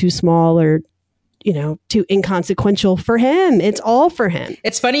 nothing's too small or, too inconsequential for him. It's all for him.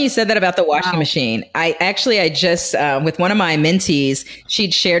 It's funny you said that about the washing machine. I just, with one of my mentees,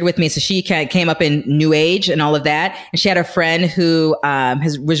 she'd shared with me. So she kind of came up in New Age and all of that. And she had a friend who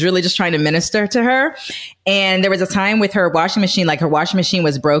was really just trying to minister to her. And there was a time with her washing machine, like her washing machine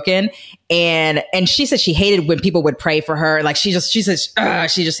was broken. And she said she hated when people would pray for her. Like she just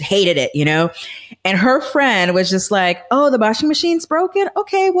hated it, And her friend was just like, oh, the washing machine's broken.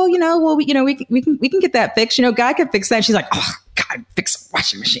 Okay, well, we can get that fixed. God can fix that. And she's like, oh, God, fix the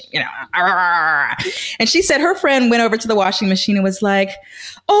washing machine, And she said her friend went over to the washing machine and was like,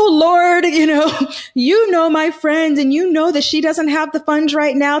 oh, Lord, my friend, and that she doesn't have the funds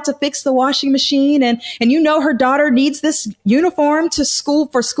right now to fix the washing machine. And her daughter needs this uniform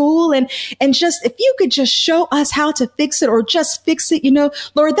for school. And just, if you could just show us how to fix it or just fix it,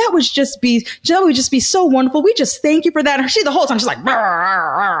 Lord, that would just be so wonderful. We just thank you for that. And she, the whole time, she's like, why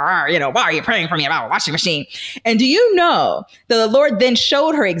are you praying for me about a washing machine? And do you know the Lord then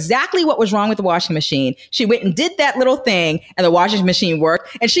showed her exactly what was wrong with the washing machine. She went and did that little thing and the washing machine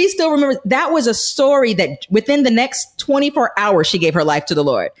worked. And she still remembers that was a story that within the next 24 hours, she gave her life to the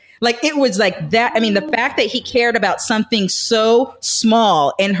Lord. Like it was like that. I mean, the fact that he cared about something so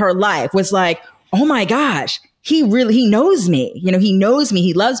small in her life was like, oh my gosh, he knows me. He knows me.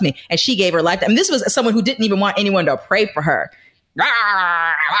 He loves me. And she gave her life. And this was someone who didn't even want anyone to pray for her. Why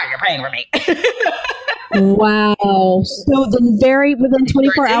are you praying for me? Wow. So within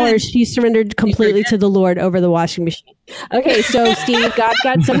 24 hours, she surrendered completely to the Lord over the washing machine. Okay. So Steve, God's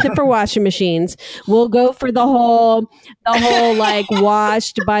got something for washing machines. We'll go for the whole like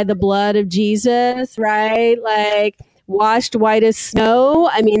washed by the blood of Jesus, right? Like washed white as snow.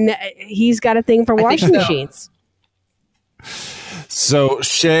 I mean, he's got a thing for washing machines. So,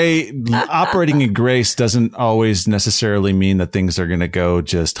 Shay, operating in grace doesn't always necessarily mean that things are going to go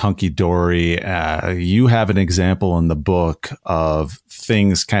just hunky-dory. You have an example in the book of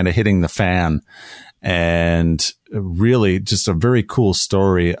things kind of hitting the fan, and really just a very cool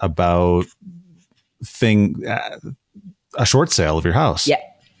story about a short sale of your house. Yeah,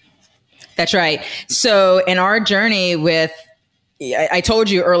 that's right. So in our journey I told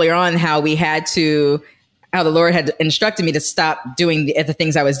you earlier on how the Lord had instructed me to stop doing the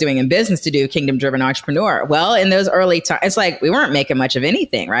things I was doing in business to do kingdom-driven entrepreneur. Well, in those early times, it's like we weren't making much of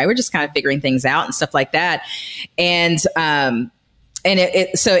anything, right? We're just kind of figuring things out and stuff like that. And so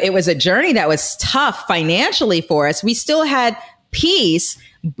it was a journey that was tough financially for us. We still had peace,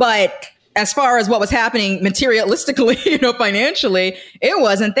 but as far as what was happening materialistically, financially, it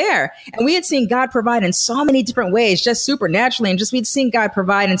wasn't there. And we had seen God provide in so many different ways, just supernaturally. And we'd seen God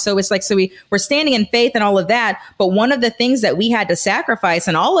provide. And so it's like, we were standing in faith and all of that. But one of the things that we had to sacrifice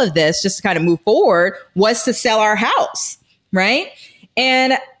in all of this, just to kind of move forward, was to sell our house. Right.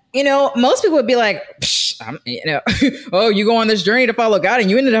 And most people would be like, oh, you go on this journey to follow God and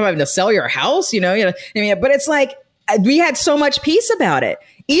you ended up having to sell your house, but it's like, we had so much peace about it.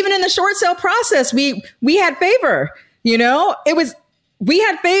 Even in the short sale process, we had favor, we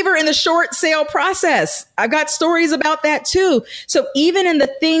had favor in the short sale process. I've got stories about that too. So even in the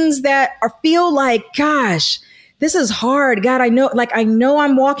things that feel like, gosh, this is hard. God, I know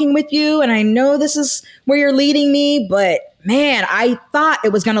I'm walking with you and I know this is where you're leading me, but man, I thought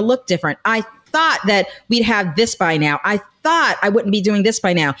it was going to look different. I thought that we'd have this by now. I thought I wouldn't be doing this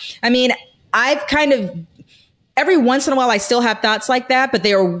by now. I mean, I've kind of, every once in a while, I still have thoughts like that, but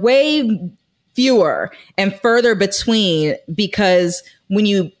they are way fewer and further between, because when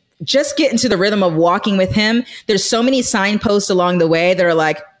you just get into the rhythm of walking with him, there's so many signposts along the way that are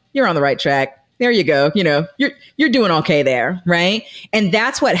like, you're on the right track. There you go. You're doing okay there. Right. And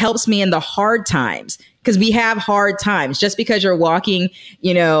that's what helps me in the hard times. because we have hard times. Just because you're walking,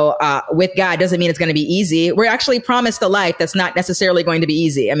 with God doesn't mean it's going to be easy. We're actually promised a life that's not necessarily going to be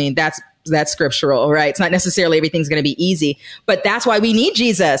easy. I mean, that's scriptural, right? It's not necessarily everything's going to be easy, but that's why we need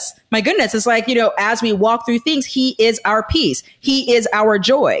Jesus. My goodness. It's like, as we walk through things, he is our peace. He is our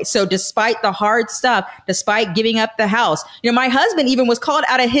joy. So despite the hard stuff, despite giving up the house, my husband even was called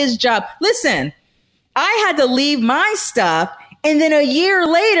out of his job. Listen, I had to leave my stuff. And then a year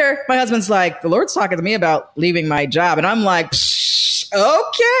later, my husband's like, the Lord's talking to me about leaving my job. And I'm like,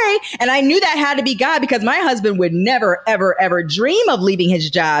 okay. And I knew that had to be God, because my husband would never, ever, ever dream of leaving his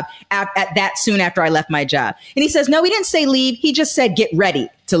job at that soon after I left my job. And he says, no, he didn't say leave. He just said, get ready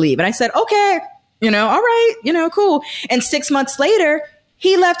to leave. And I said, okay, all right, cool. And 6 months later,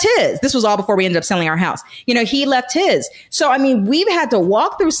 he left his. This was all before we ended up selling our house. He left his. So, I mean, we've had to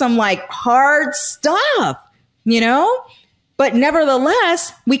walk through some hard stuff, but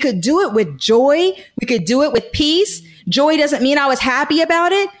nevertheless, we could do it with joy. We could do it with peace. Joy doesn't mean I was happy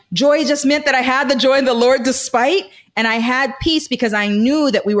about it. Joy just meant that I had the joy of the Lord despite, and I had peace because I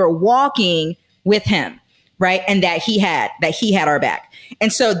knew that we were walking with him, right? And that he had our back.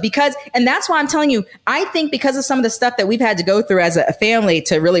 And so and that's why I'm telling you, I think because of some of the stuff that we've had to go through as a family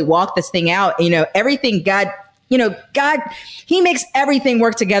to really walk this thing out, everything God, he makes everything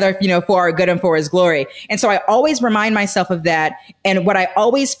work together, for our good and for his glory. And so I always remind myself of that. And what I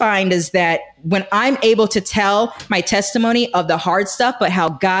always find is that when I'm able to tell my testimony of the hard stuff, but how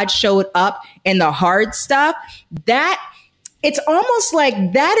God showed up in the hard stuff, that it's almost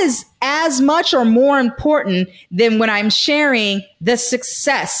like that is as much or more important than when I'm sharing the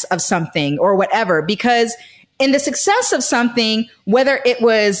success of something or whatever, because in the success of something, whether it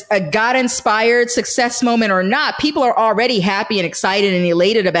was a God-inspired success moment or not, people are already happy and excited and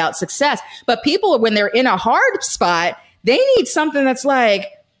elated about success. But people, when they're in a hard spot, they need something that's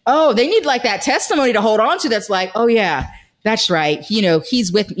like, they need that testimony to hold on to. That's like, oh yeah, that's right.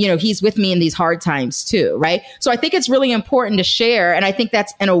 He's with me in these hard times too. Right. So I think it's really important to share. And I think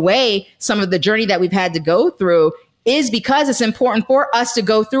that's in a way, some of the journey that we've had to go through is because it's important for us to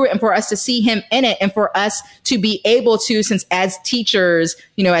go through it and for us to see him in it and for us to be able to, since as teachers,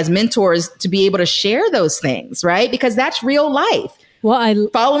 as mentors, to be able to share those things, right? Because that's real life. Well,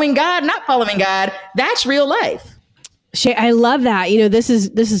 following God, not following God, that's real life. Shay, I love that. This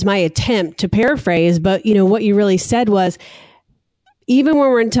is my attempt to paraphrase, but what you really said was, even when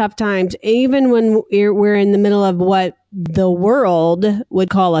we're in tough times, even when we're in the middle of what the world would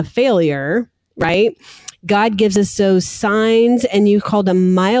call a failure, right? God gives us those signs, and you call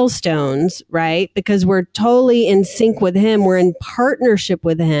them milestones, right? Because we're totally in sync with him. We're in partnership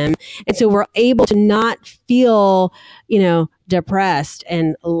with him. And so we're able to not feel, depressed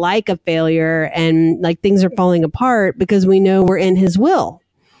and like a failure and like things are falling apart, because we know we're in his will.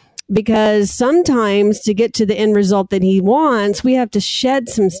 Because sometimes to get to the end result that he wants, we have to shed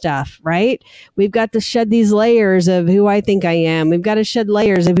some stuff, right? We've got to shed these layers of who I think I am. We've got to shed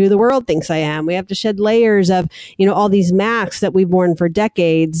layers of who the world thinks I am. We have to shed layers of, all these masks that we've worn for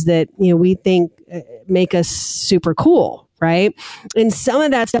decades that, we think make us super cool, right? And some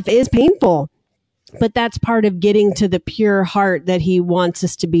of that stuff is painful. But that's part of getting to the pure heart that he wants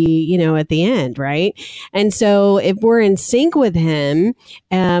us to be, at the end, right? And so if we're in sync with him,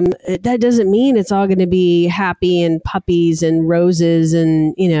 that doesn't mean it's all going to be happy and puppies and roses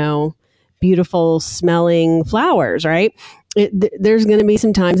and, beautiful smelling flowers, right? There's going to be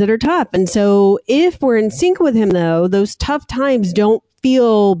some times that are tough. And so if we're in sync with him, though, those tough times don't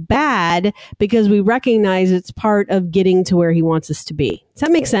feel bad because we recognize it's part of getting to where he wants us to be. Does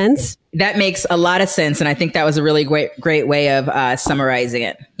that make sense? That makes a lot of sense. And I think that was a really great way of summarizing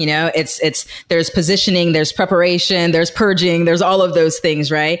it. There's positioning, there's preparation, there's purging, there's all of those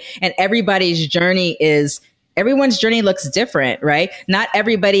things, right? And everybody's journey looks different, right? Not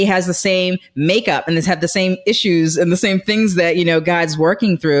everybody has the same makeup and have the same issues and the same things that, God's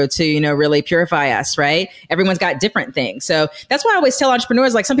working through to, really purify us, right? Everyone's got different things. So that's why I always tell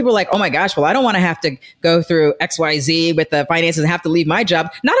entrepreneurs, some people are like, oh my gosh, well, I don't want to have to go through XYZ with the finances and have to leave my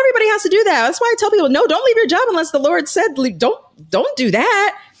job. Not everybody has to do that. That's why I tell people, no, don't leave your job unless the Lord said, don't do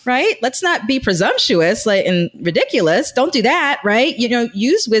that. Right? Let's not be presumptuous and ridiculous. Don't do that. Right?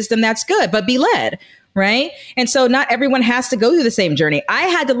 Use wisdom. That's good, but be led. Right. And so not everyone has to go through the same journey. I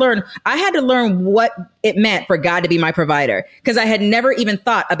had to learn what it meant for God to be my provider, because I had never even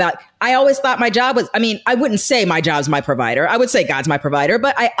thought about, I always thought my job was, I wouldn't say my job's my provider. I would say God's my provider,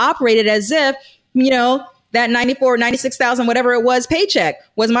 but I operated as if, that 94, 96,000, whatever it was, paycheck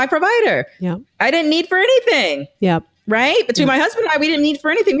was my provider. Yeah. I didn't need for anything. Yeah. Right? Between my husband and I, we didn't need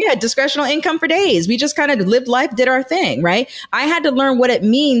for anything. We had discretional income for days. We just kind of lived life, did our thing. Right. I had to learn what it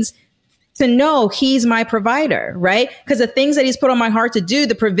means to know he's my provider, right? Because the things that he's put on my heart to do,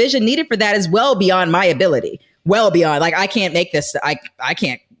 the provision needed for that is well beyond my ability, well beyond, like, I can't make this, I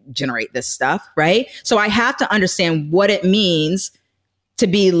can't generate this stuff, right? So I have to understand what it means to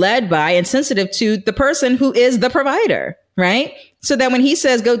be led by and sensitive to the person who is the provider, right? So that when he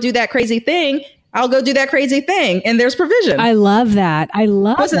says, go do that crazy thing, I'll go do that crazy thing. And there's provision. I love that. I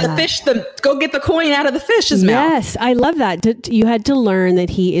love that. The fish, go get the coin out of the fish's mouth. Yes, I love that. You had to learn that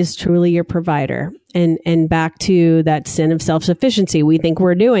he is truly your provider. And back to that sin of self-sufficiency. We think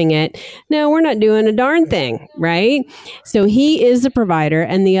we're doing it. No, we're not doing a darn thing, right? So he is the provider.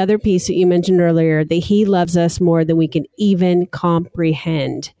 And the other piece that you mentioned earlier, that he loves us more than we can even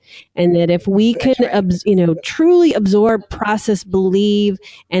comprehend. And that if we can, truly absorb, process, believe,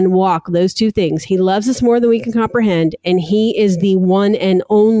 and walk those two things, he loves us more than we can comprehend. And he is the one and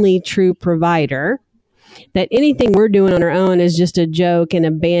only true provider. That anything we're doing on our own is just a joke and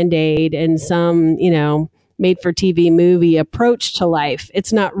a Band-Aid and some, made for TV movie approach to life.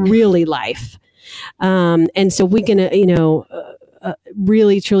 It's not really life. And so we can,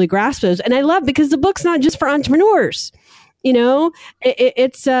 really truly grasp those. And I love, because the book's not just for entrepreneurs. I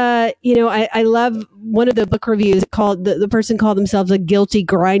love one of the book reviews called, the person called themselves a guilty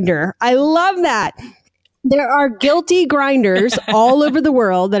grinder. I love that. There are guilty grinders all over the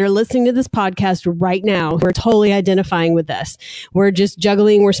world that are listening to this podcast right now who are totally identifying with this. We're just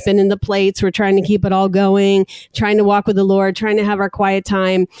juggling, we're spinning the plates, we're trying to keep it all going, trying to walk with the Lord, trying to have our quiet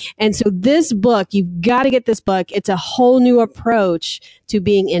time. And so this book, you've got to get this book. It's a whole new approach to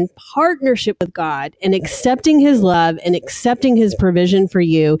being in partnership with God and accepting his love and accepting his provision for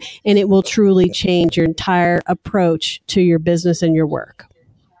you. And it will truly change your entire approach to your business and your work.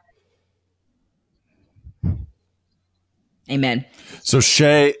 Amen. So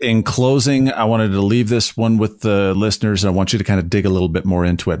Shay, in closing, I wanted to leave this one with the listeners. And I want you to kind of dig a little bit more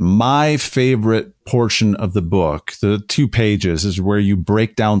into it. My favorite portion of the book, the 2 pages, is where you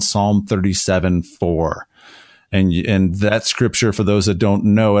break down Psalm 37:4. And that scripture, for those that don't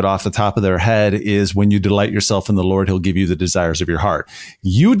know it off the top of their head, is when you delight yourself in the Lord, he'll give you the desires of your heart.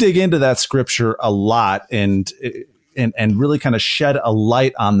 You dig into that scripture a lot and really kind of shed a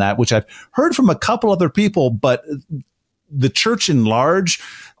light on that, which I've heard from a couple other people, but the church in large,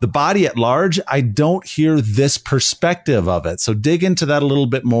 the body at large, I don't hear this perspective of it. So dig into that a little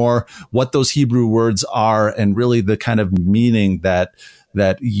bit more, what those Hebrew words are, and really the kind of meaning that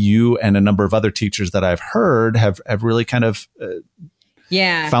you and a number of other teachers that I've heard have really kind of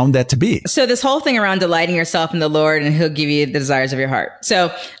found that to be. So this whole thing around delighting yourself in the Lord and he'll give you the desires of your heart.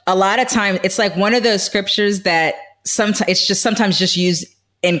 So a lot of times it's like one of those scriptures that sometimes just used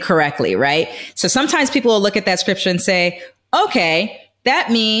incorrectly, right? So sometimes people will look at that scripture and say, okay, that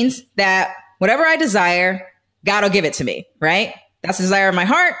means that whatever I desire, God will give it to me, right? That's the desire of my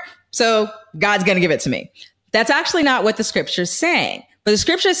heart. So God's going to give it to me. That's actually not what the scripture is saying. But the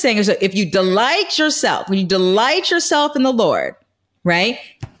scripture is saying is that if you delight yourself, when you delight yourself in the Lord, right?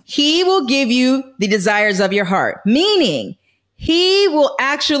 He will give you the desires of your heart, meaning he will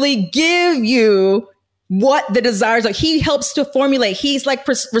actually give you what the desires are. He helps to formulate. He's like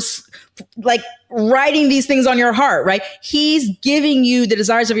writing these things on your heart, right? He's giving you the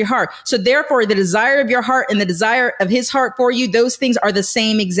desires of your heart. So therefore, the desire of your heart and the desire of his heart for you, those things are the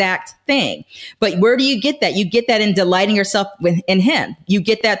same exact thing. But where do you get that? You get that in delighting yourself in him. You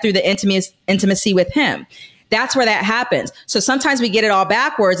get that through the intimacy with him. That's where that happens. So sometimes we get it all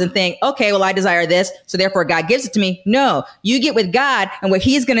backwards and think, okay, well, I desire this, so therefore God gives it to me. No, you get with God, and what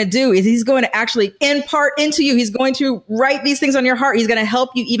he's going to do is he's going to actually impart into you. He's going to write these things on your heart. He's going to help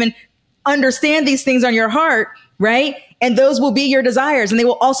you even understand these things on your heart, right? And those will be your desires, and they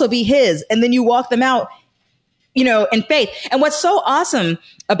will also be his. And then you walk them out, in faith. And what's so awesome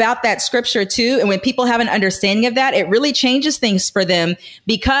about that scripture too, and when people have an understanding of that, it really changes things for them,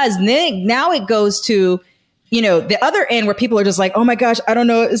 because now it goes to the other end where people are just like, oh my gosh, I don't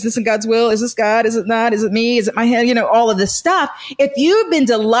know. Is this in God's will? Is this God? Is it not? Is it me? Is it my hand? All of this stuff. If you've been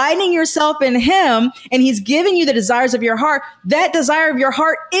delighting yourself in him and he's giving you the desires of your heart, that desire of your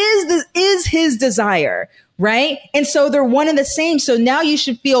heart is his desire. Right. And so they're one and the same. So now you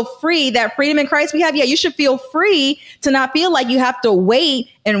should feel free. That freedom in Christ we have. Yeah. You should feel free to not feel like you have to wait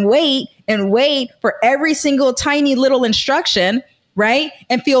and wait and wait for every single tiny little instruction. Right.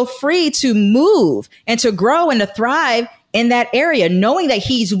 And feel free to move and to grow and to thrive in that area, knowing that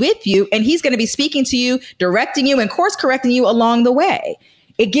he's with you and he's going to be speaking to you, directing you and course correcting you along the way.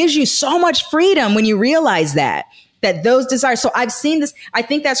 It gives you so much freedom when you realize that those desires. So I've seen this. I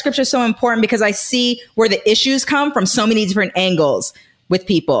think that scripture is so important because I see where the issues come from so many different angles. with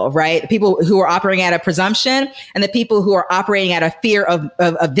people, right? The people who are operating out of presumption and the people who are operating out of fear of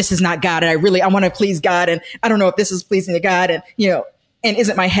this is not God. And I want to please God. And I don't know if this is pleasing to God. And, and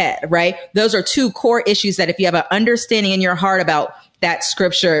isn't my head, right? Those are two core issues that if you have an understanding in your heart about that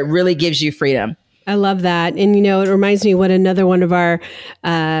scripture, it really gives you freedom. I love that. And, it reminds me what another one of our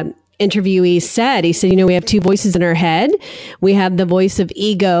interviewees said. He said, we have two voices in our head. We have the voice of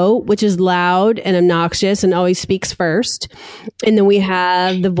ego, which is loud and obnoxious and always speaks first. And then we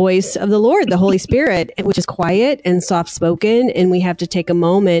have the voice of the Lord, the Holy Spirit, which is quiet and soft spoken. And we have to take a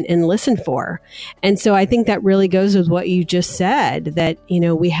moment and listen for. And so I think that really goes with what you just said, that,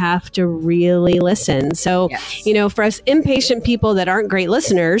 we have to really listen. So, yes. For us impatient people that aren't great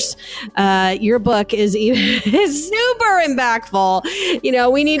listeners, your book is super impactful.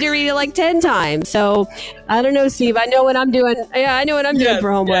 We need to read it like 10 times. So I don't know, Steve, I know what I'm doing. Yeah, I know what I'm doing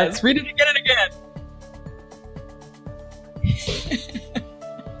for homework. Yes. Read it again and again.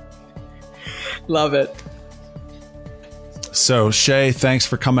 Love it. So Shay, thanks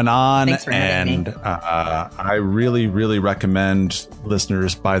for coming on. Thanks for having me. I really, really recommend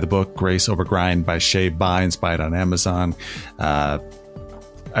listeners buy the book Grace Over Grind by Shay Bynes. Buy it on Amazon. I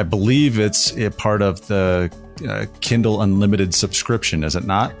believe it's a part of the Kindle Unlimited subscription, is it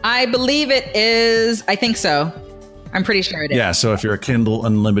not? I believe it is. I think so. I'm pretty sure it is. Yeah. So if you're a Kindle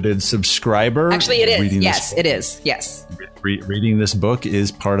Unlimited subscriber, actually, it is. Yes, it is. Yes. Reading this book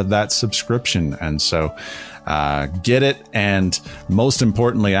is part of that subscription, and so get it, and most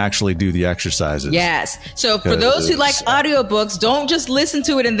importantly, actually do the exercises. Yes. So for those who like audiobooks, don't just listen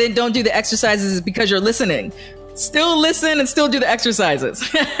to it and then don't do the exercises because you're listening. Still listen and still do the exercises.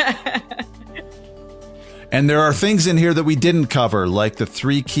 And there are things in here that we didn't cover, like the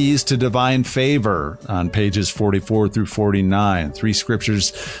 3 keys to divine favor on pages 44 through 49. 3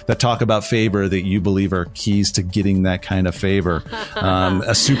 scriptures that talk about favor that you believe are keys to getting that kind of favor.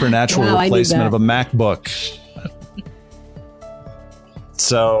 A supernatural replacement of a MacBook.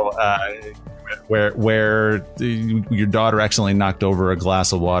 So, where your daughter accidentally knocked over a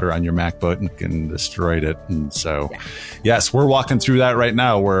glass of water on your MacBook and destroyed it. And so, yes, we're walking through that right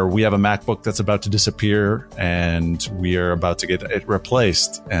now, where we have a MacBook that's about to disappear and we are about to get it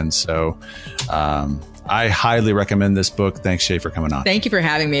replaced. And so I highly recommend this book. Thanks, Shay, for coming on. Thank you for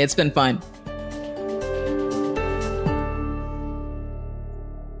having me. It's been fun.